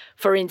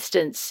for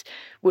instance,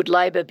 would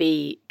Labor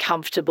be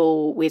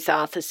comfortable with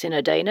Arthur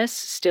Sinodinos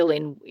still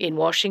in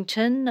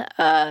Washington?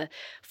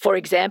 For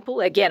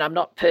example, again, I'm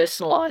not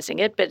personalising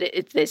it, but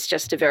there's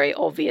just a very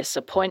obvious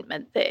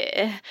appointment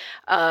there.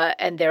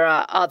 And there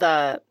are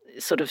other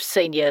sort of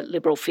senior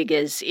Liberal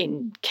figures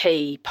in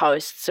key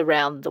posts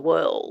around the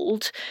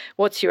world.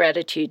 What's your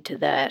attitude to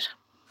that?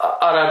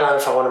 I don't know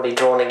if I want to be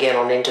drawn again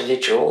on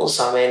individuals.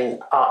 I mean,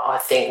 I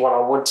think what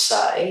I would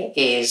say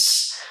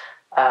is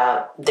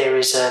there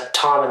is a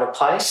time and a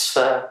place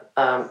for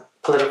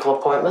political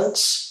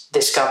appointments.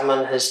 This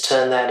government has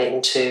turned that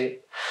into,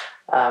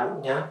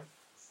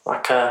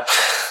 like a,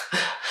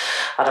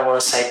 I don't want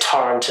to say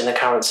torrent in the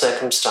current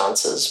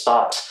circumstances,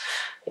 but,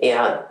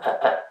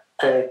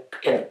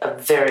 a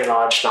very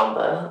large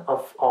number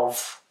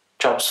of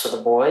jobs for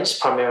the boys,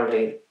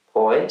 primarily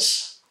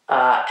boys.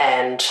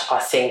 And I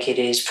think it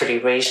is pretty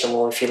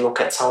reasonable, if you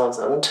look at some of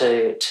them,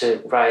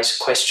 to raise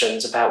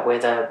questions about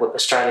whether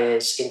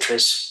Australia's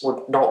interests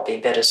would not be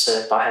better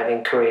served by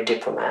having career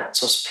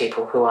diplomats or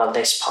people who are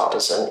less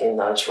partisan in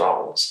those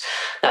roles.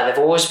 Now, there have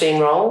always been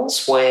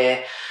roles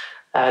where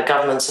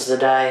governments of the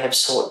day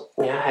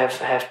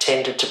have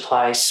tended to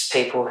place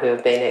people who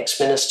have been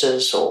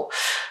ex-ministers or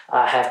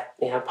have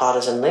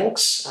partisan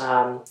links,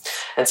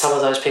 and some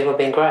of those people have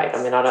been great.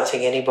 I mean, I don't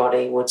think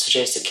anybody would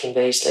suggest that Kim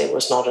Beazley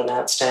was not an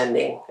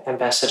outstanding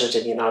ambassador to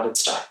the United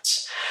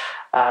States,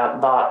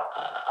 but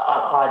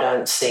I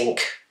don't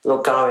think,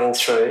 going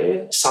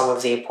through some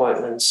of the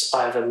appointments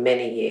over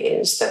many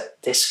years that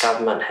this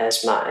government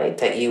has made,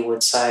 that you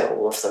would say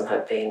all of them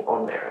have been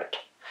on merit.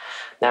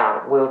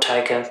 Now, we'll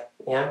take a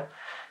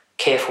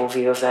careful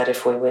view of that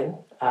if we win.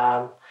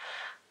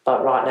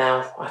 But right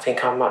now, I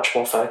think I'm much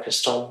more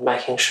focused on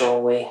making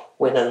sure we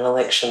win an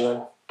election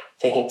than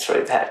thinking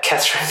through that,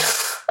 Catherine.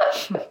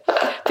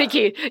 I think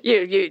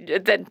you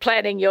then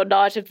planning your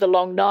night of the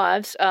long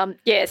knives.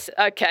 Yes,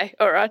 okay,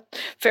 all right,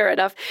 fair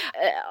enough.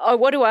 I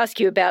want to ask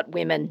you about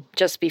women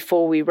just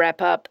before we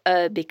wrap up,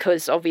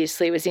 because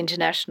obviously it was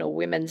International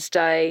Women's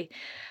Day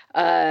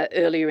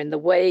earlier in the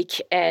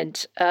week,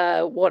 and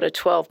what a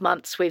 12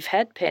 months we've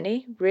had,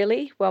 Penny,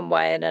 really, one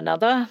way and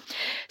another.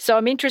 So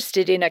I'm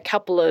interested in a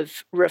couple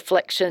of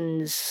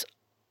reflections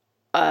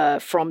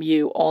from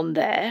you on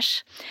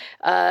that.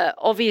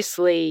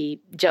 Obviously,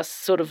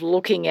 just sort of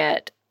looking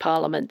at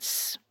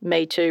Parliament's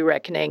Me Too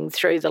reckoning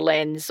through the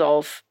lens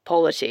of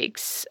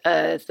politics,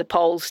 the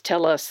polls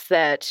tell us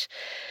that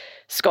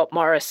Scott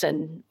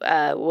Morrison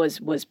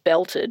was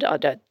belted.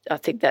 I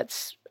think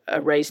that's a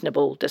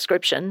reasonable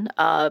description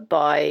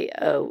by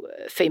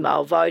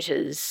female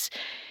voters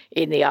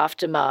in the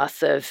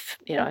aftermath of,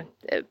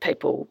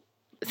 people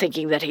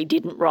thinking that he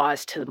didn't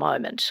rise to the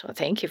moment, I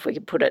think, if we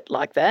could put it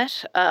like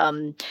that.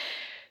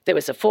 There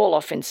was a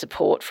fall-off in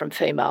support from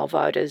female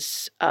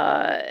voters.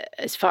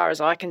 As far as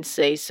I can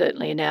see,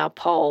 certainly in our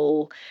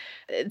poll,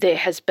 there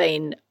has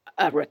been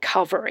a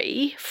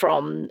recovery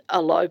from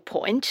a low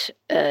point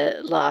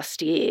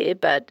last year,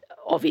 but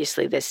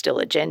obviously there's still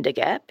a gender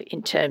gap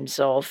in terms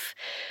of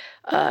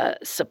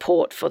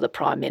support for the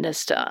Prime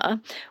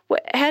Minister.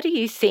 How do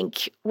you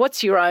think,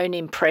 what's your own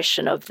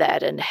impression of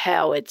that and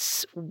how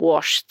it's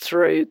washed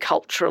through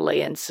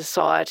culturally and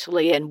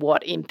societally, and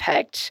what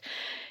impact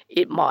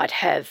it might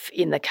have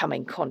in the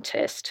coming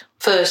contest?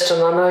 First,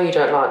 and I know you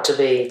don't like to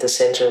be the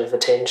centre of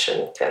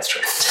attention,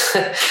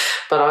 Catherine,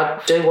 but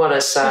I do want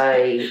to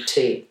say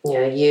to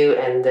you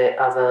and the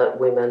other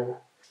women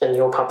in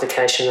your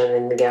publication and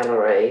in the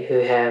gallery who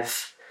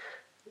have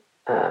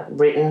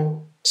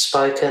written,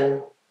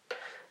 spoken,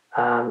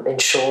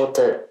 ensured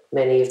that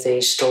many of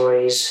these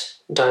stories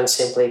don't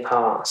simply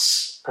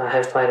pass,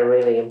 have played a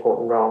really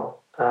important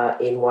role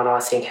in what I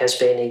think has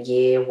been a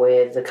year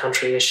where the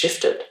country has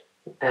shifted.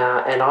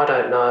 And I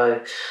don't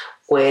know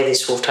where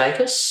this will take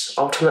us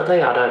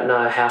ultimately. I don't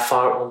know how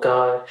far it will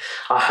go.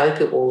 I hope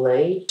it will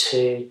lead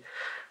to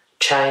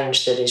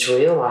change that is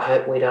real. I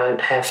hope we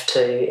don't have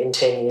to, in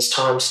 10 years'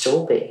 time,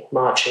 still be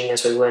marching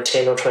as we were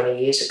 10 or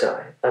 20 years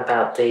ago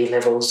about the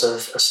levels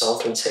of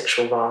assault and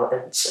sexual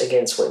violence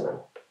against women.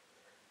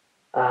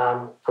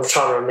 I'm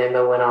trying to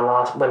remember when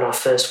I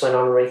first went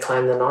on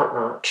Reclaim the Night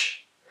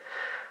March.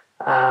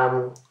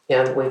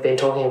 we've been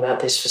talking about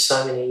this for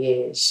so many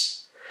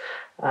years,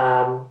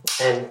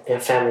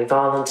 and family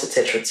violence,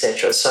 etc.,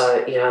 etc.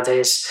 So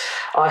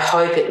I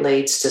hope it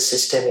leads to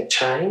systemic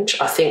change.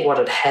 I think what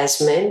it has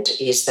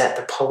meant is that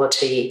the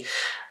polity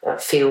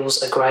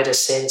feels a greater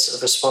sense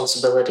of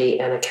responsibility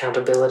and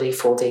accountability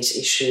for these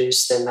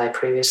issues than they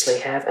previously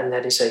have, and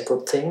that is a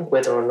good thing.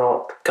 Whether or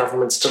not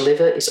governments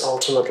deliver is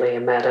ultimately a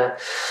matter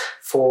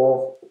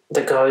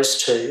that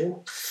goes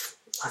to,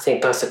 I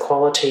think, both the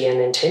quality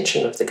and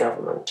intention of the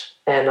government.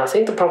 And I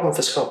think the problem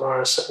for Scott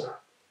Morrison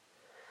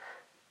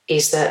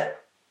is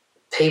that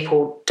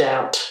people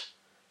doubt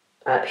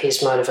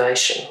his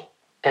motivation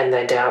and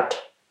they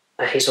doubt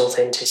his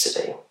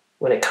authenticity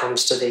when it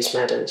comes to these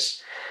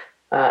matters.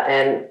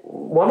 And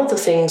one of the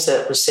things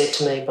that was said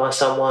to me by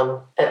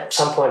someone at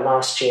some point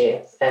last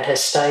year and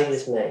has stayed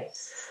with me,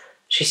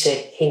 she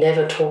said, he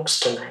never talks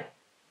to me.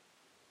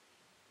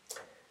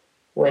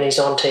 When he's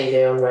on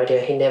TV or on radio,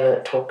 he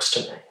never talks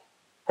to me.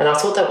 And I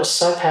thought that was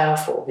so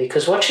powerful,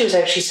 because what she was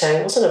actually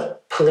saying wasn't a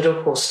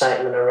political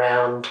statement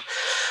around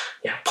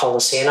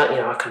policy. And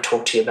I can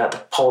talk to you about the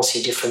policy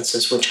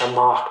differences which are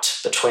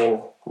marked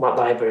between what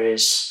Labor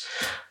is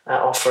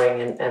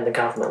offering and the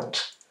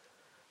government.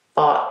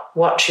 But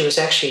what she was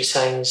actually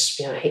saying is,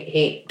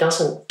 he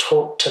doesn't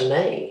talk to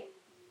me.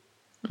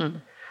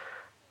 Mm.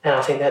 And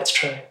I think that's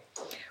true.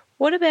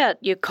 What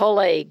about your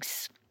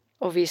colleagues?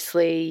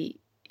 Obviously,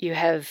 you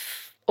have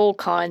all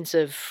kinds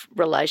of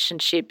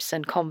relationships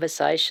and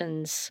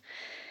conversations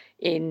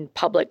in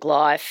public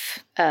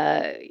life,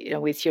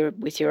 with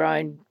your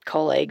own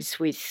colleagues,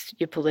 with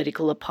your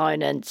political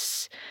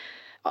opponents.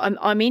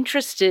 I'm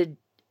interested,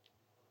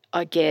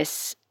 I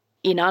guess,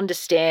 in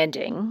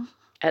understanding,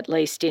 at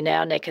least in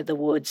our neck of the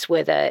woods,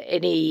 whether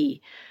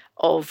any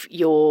of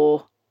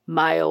your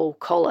male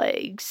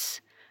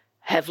colleagues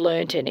have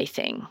learnt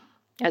anything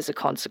as a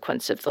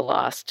consequence of the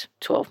last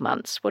 12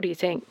 months. What do you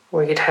think?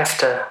 Well, you'd have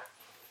to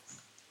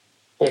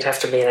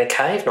be in a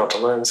cave not to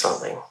learn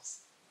something.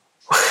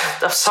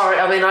 I'm sorry.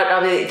 I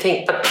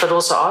think, but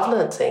also I've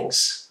learned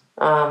things.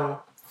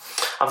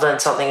 I've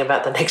learned something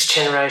about the next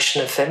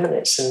generation of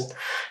feminists and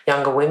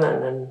younger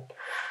women, and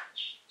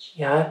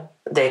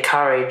their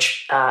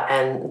courage,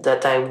 and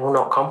that they will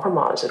not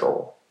compromise at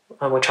all,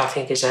 which I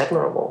think is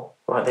admirable.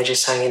 Like, they're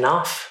just saying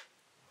enough.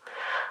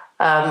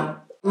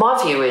 My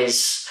view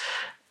is,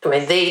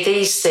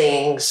 these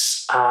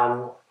things,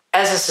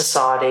 as a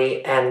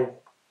society and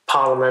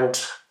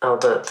Parliament, or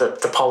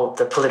the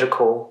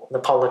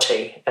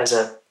polity as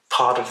a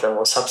part of them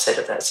or subset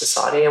of that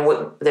society, and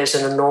there's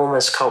an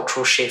enormous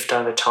cultural shift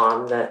over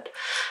time that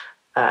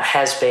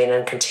has been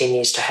and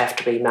continues to have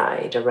to be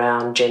made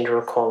around gender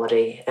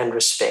equality and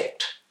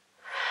respect.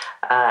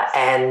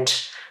 The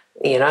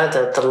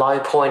low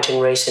point in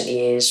recent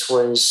years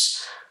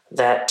was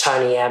that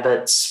Tony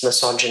Abbott's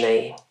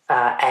misogyny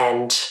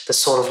and the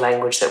sort of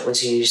language that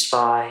was used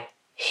by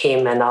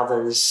him and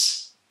others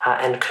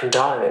and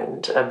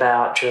condoned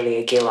about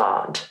Julia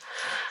Gillard,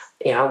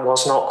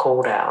 was not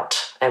called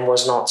out and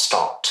was not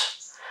stopped.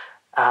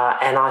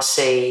 And I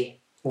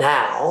see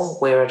now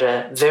we're at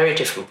a very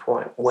different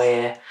point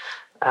where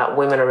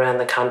women around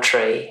the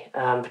country,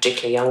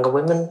 particularly younger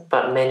women,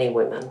 but many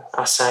women,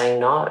 are saying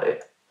no.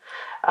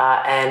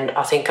 And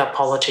I think our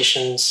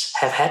politicians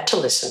have had to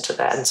listen to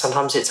that, and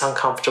sometimes it's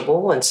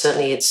uncomfortable and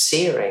certainly it's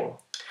searing,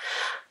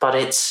 but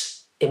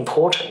it's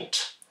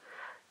important.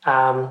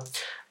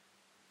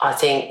 I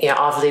think,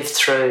 I've lived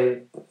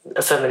through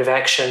affirmative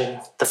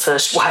action, the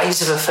first waves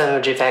of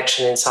affirmative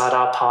action inside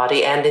our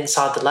party and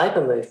inside the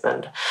Labor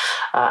movement.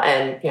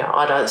 I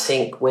don't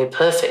think we're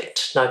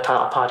perfect. No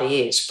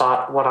party is.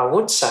 But what I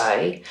would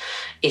say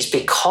is,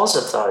 because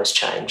of those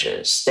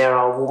changes, there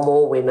are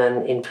more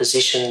women in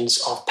positions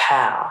of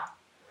power,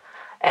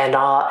 and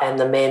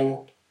the men,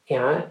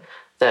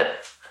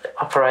 that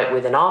operate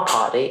within our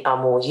party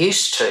are more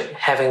used to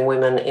having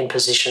women in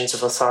positions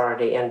of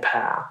authority and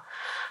power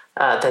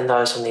than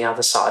those on the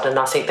other side. And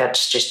I think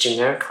that's just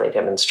generically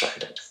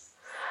demonstrated.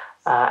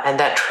 And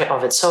that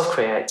of itself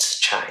creates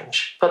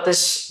change. But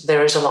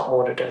there is a lot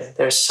more to do.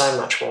 There is so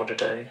much more to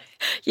do.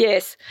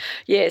 Yes.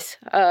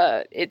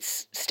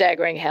 It's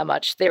staggering how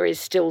much there is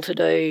still to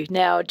do.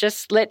 Now,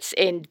 just let's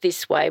end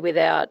this way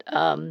without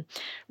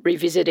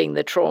revisiting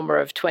the trauma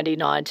of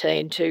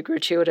 2019 too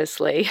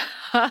gratuitously.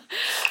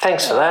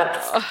 Thanks for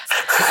that.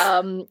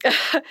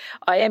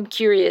 I am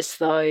curious,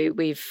 though.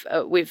 We've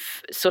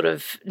sort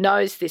of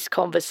nosed this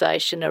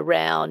conversation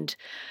around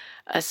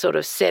a sort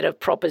of set of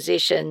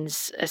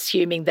propositions,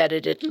 assuming that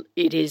it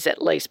is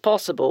at least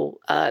possible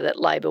that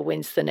Labor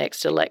wins the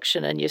next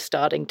election, and you're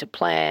starting to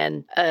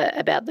plan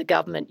about the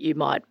government you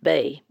might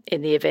be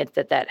in the event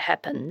that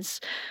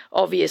happens.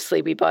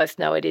 Obviously, we both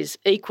know it is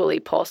equally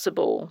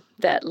possible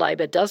that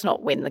Labor does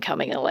not win the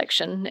coming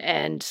election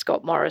and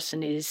Scott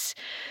Morrison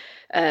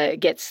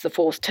gets the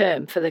fourth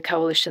term for the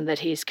coalition that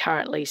he is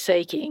currently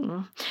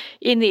seeking.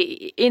 In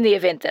the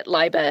event that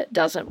Labor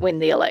doesn't win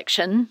the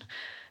election,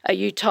 are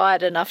you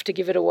tired enough to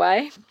give it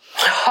away?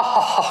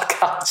 Oh,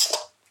 gosh.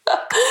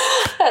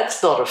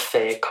 That's not a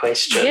fair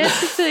question.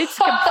 Yes, it's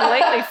a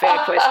completely fair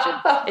question.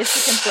 It's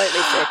a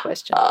completely fair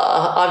question.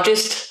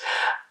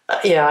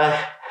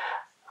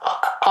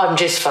 I'm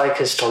just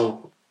focused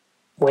on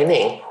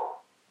winning.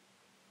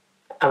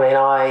 I mean,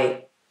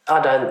 I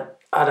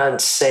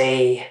don't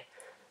see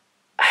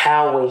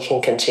how we can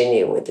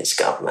continue with this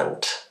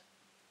government,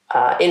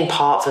 in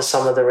part for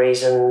some of the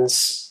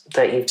reasons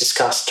that you've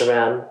discussed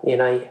around,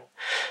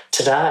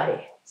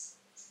 today.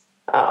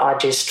 I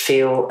just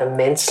feel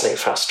immensely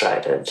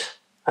frustrated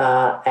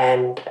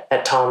and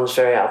at times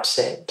very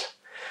upset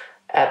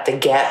at the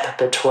gap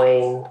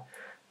between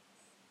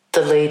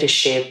the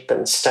leadership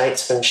and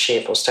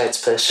statesmanship or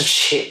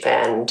statespersonship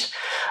and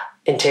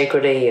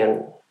integrity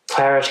and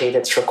clarity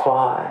that's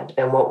required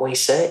and what we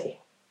see.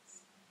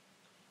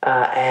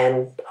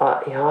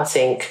 I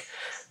think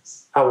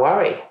I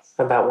worry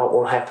about what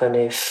will happen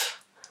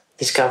if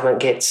this government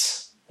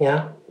gets,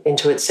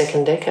 into its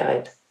second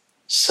decade.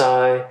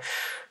 So,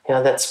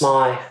 that's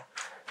my,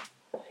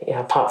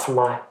 apart from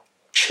my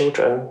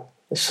children,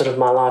 sort of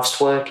my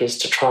life's work is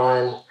to try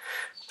and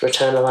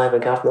return a Labor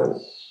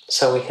government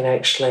so we can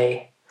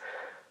actually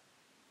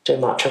do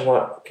much of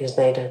what is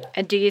needed.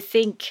 And do you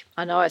think,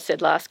 I know I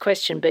said last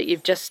question, but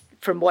you've just,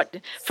 from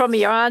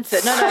your answer,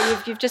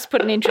 you've just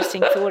put an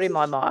interesting thought in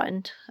my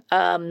mind.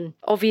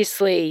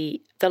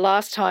 Obviously, the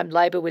last time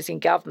Labor was in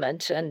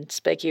government, and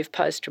speaking of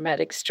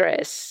post-traumatic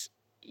stress,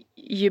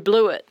 you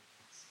blew it.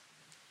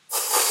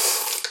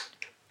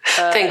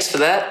 Thanks for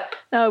that.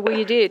 No, well,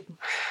 you did,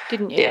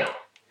 didn't you?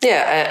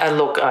 Yeah.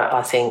 Look,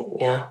 I think,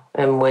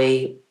 and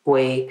we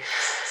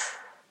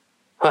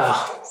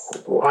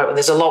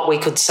there's a lot we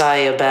could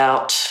say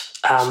about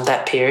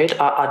that period.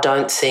 I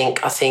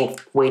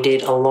think we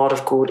did a lot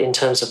of good in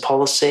terms of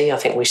policy. I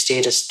think we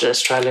steered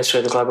Australia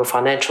through the global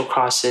financial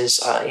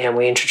crisis.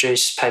 We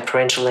introduced paid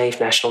parental leave,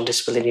 national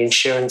disability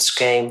insurance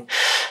scheme.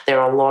 There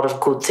are a lot of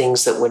good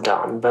things that were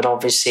done, but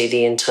obviously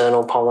the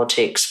internal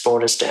politics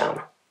brought us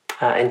down,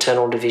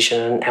 internal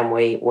division, and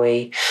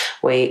we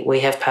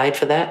have paid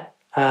for that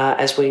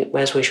as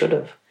we should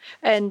have.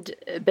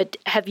 But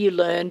have you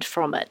learned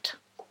from it?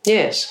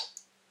 Yes.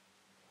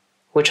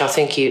 Which I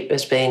think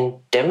has been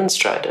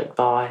demonstrated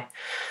by,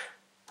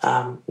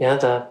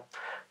 the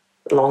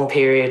long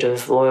period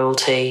of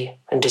loyalty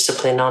and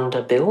discipline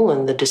under Bill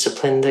and the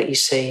discipline that you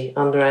see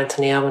under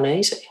Anthony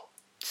Albanese.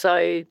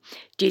 So,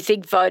 do you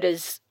think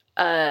voters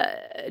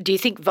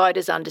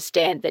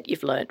understand that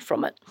you've learnt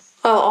from it?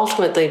 Well,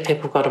 ultimately,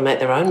 people have got to make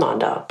their own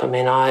mind up. I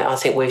mean, I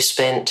think we've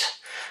spent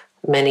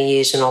many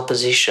years in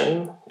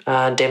opposition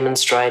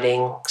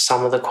demonstrating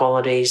some of the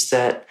qualities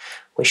that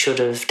we should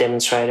have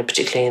demonstrated,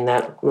 particularly in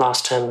that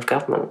last term of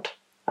government.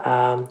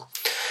 And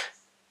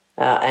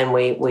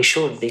we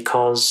should,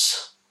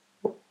 because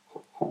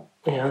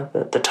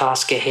the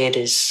task ahead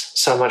is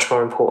so much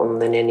more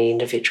important than any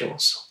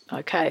individuals.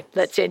 Okay,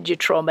 let's end your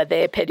trauma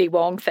there, Penny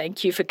Wong.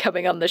 Thank you for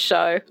coming on the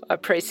show. I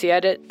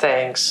appreciate it.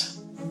 Thanks.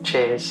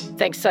 Cheers.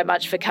 Thanks so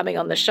much for coming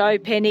on the show,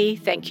 Penny.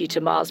 Thank you to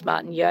Miles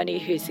Martin-Yoni,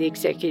 who's the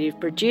executive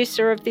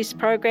producer of this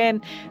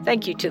program.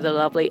 Thank you to the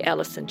lovely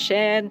Alison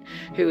Chan,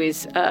 who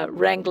is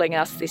wrangling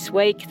us this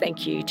week.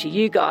 Thank you to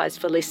you guys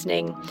for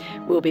listening.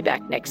 We'll be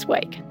back next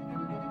week.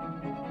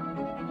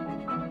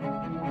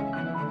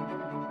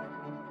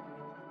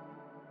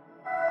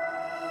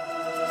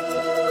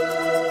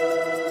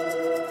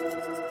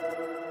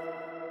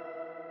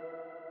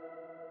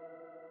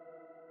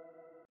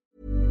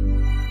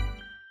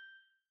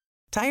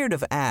 Tired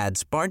of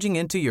ads barging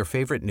into your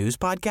favorite news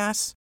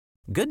podcasts?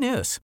 Good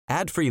news.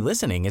 Ad-free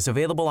listening is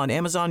available on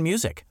Amazon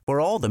Music for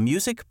all the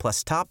music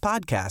plus top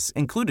podcasts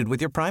included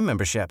with your Prime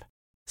membership.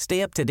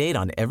 Stay up to date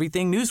on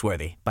everything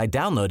newsworthy by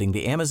downloading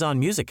the Amazon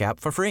Music app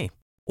for free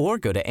or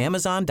go to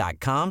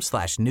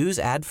amazon.com/news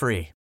ad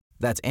free.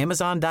 That's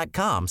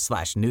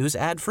amazon.com/news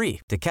ad free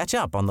to catch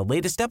up on the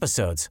latest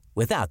episodes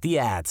without the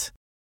ads.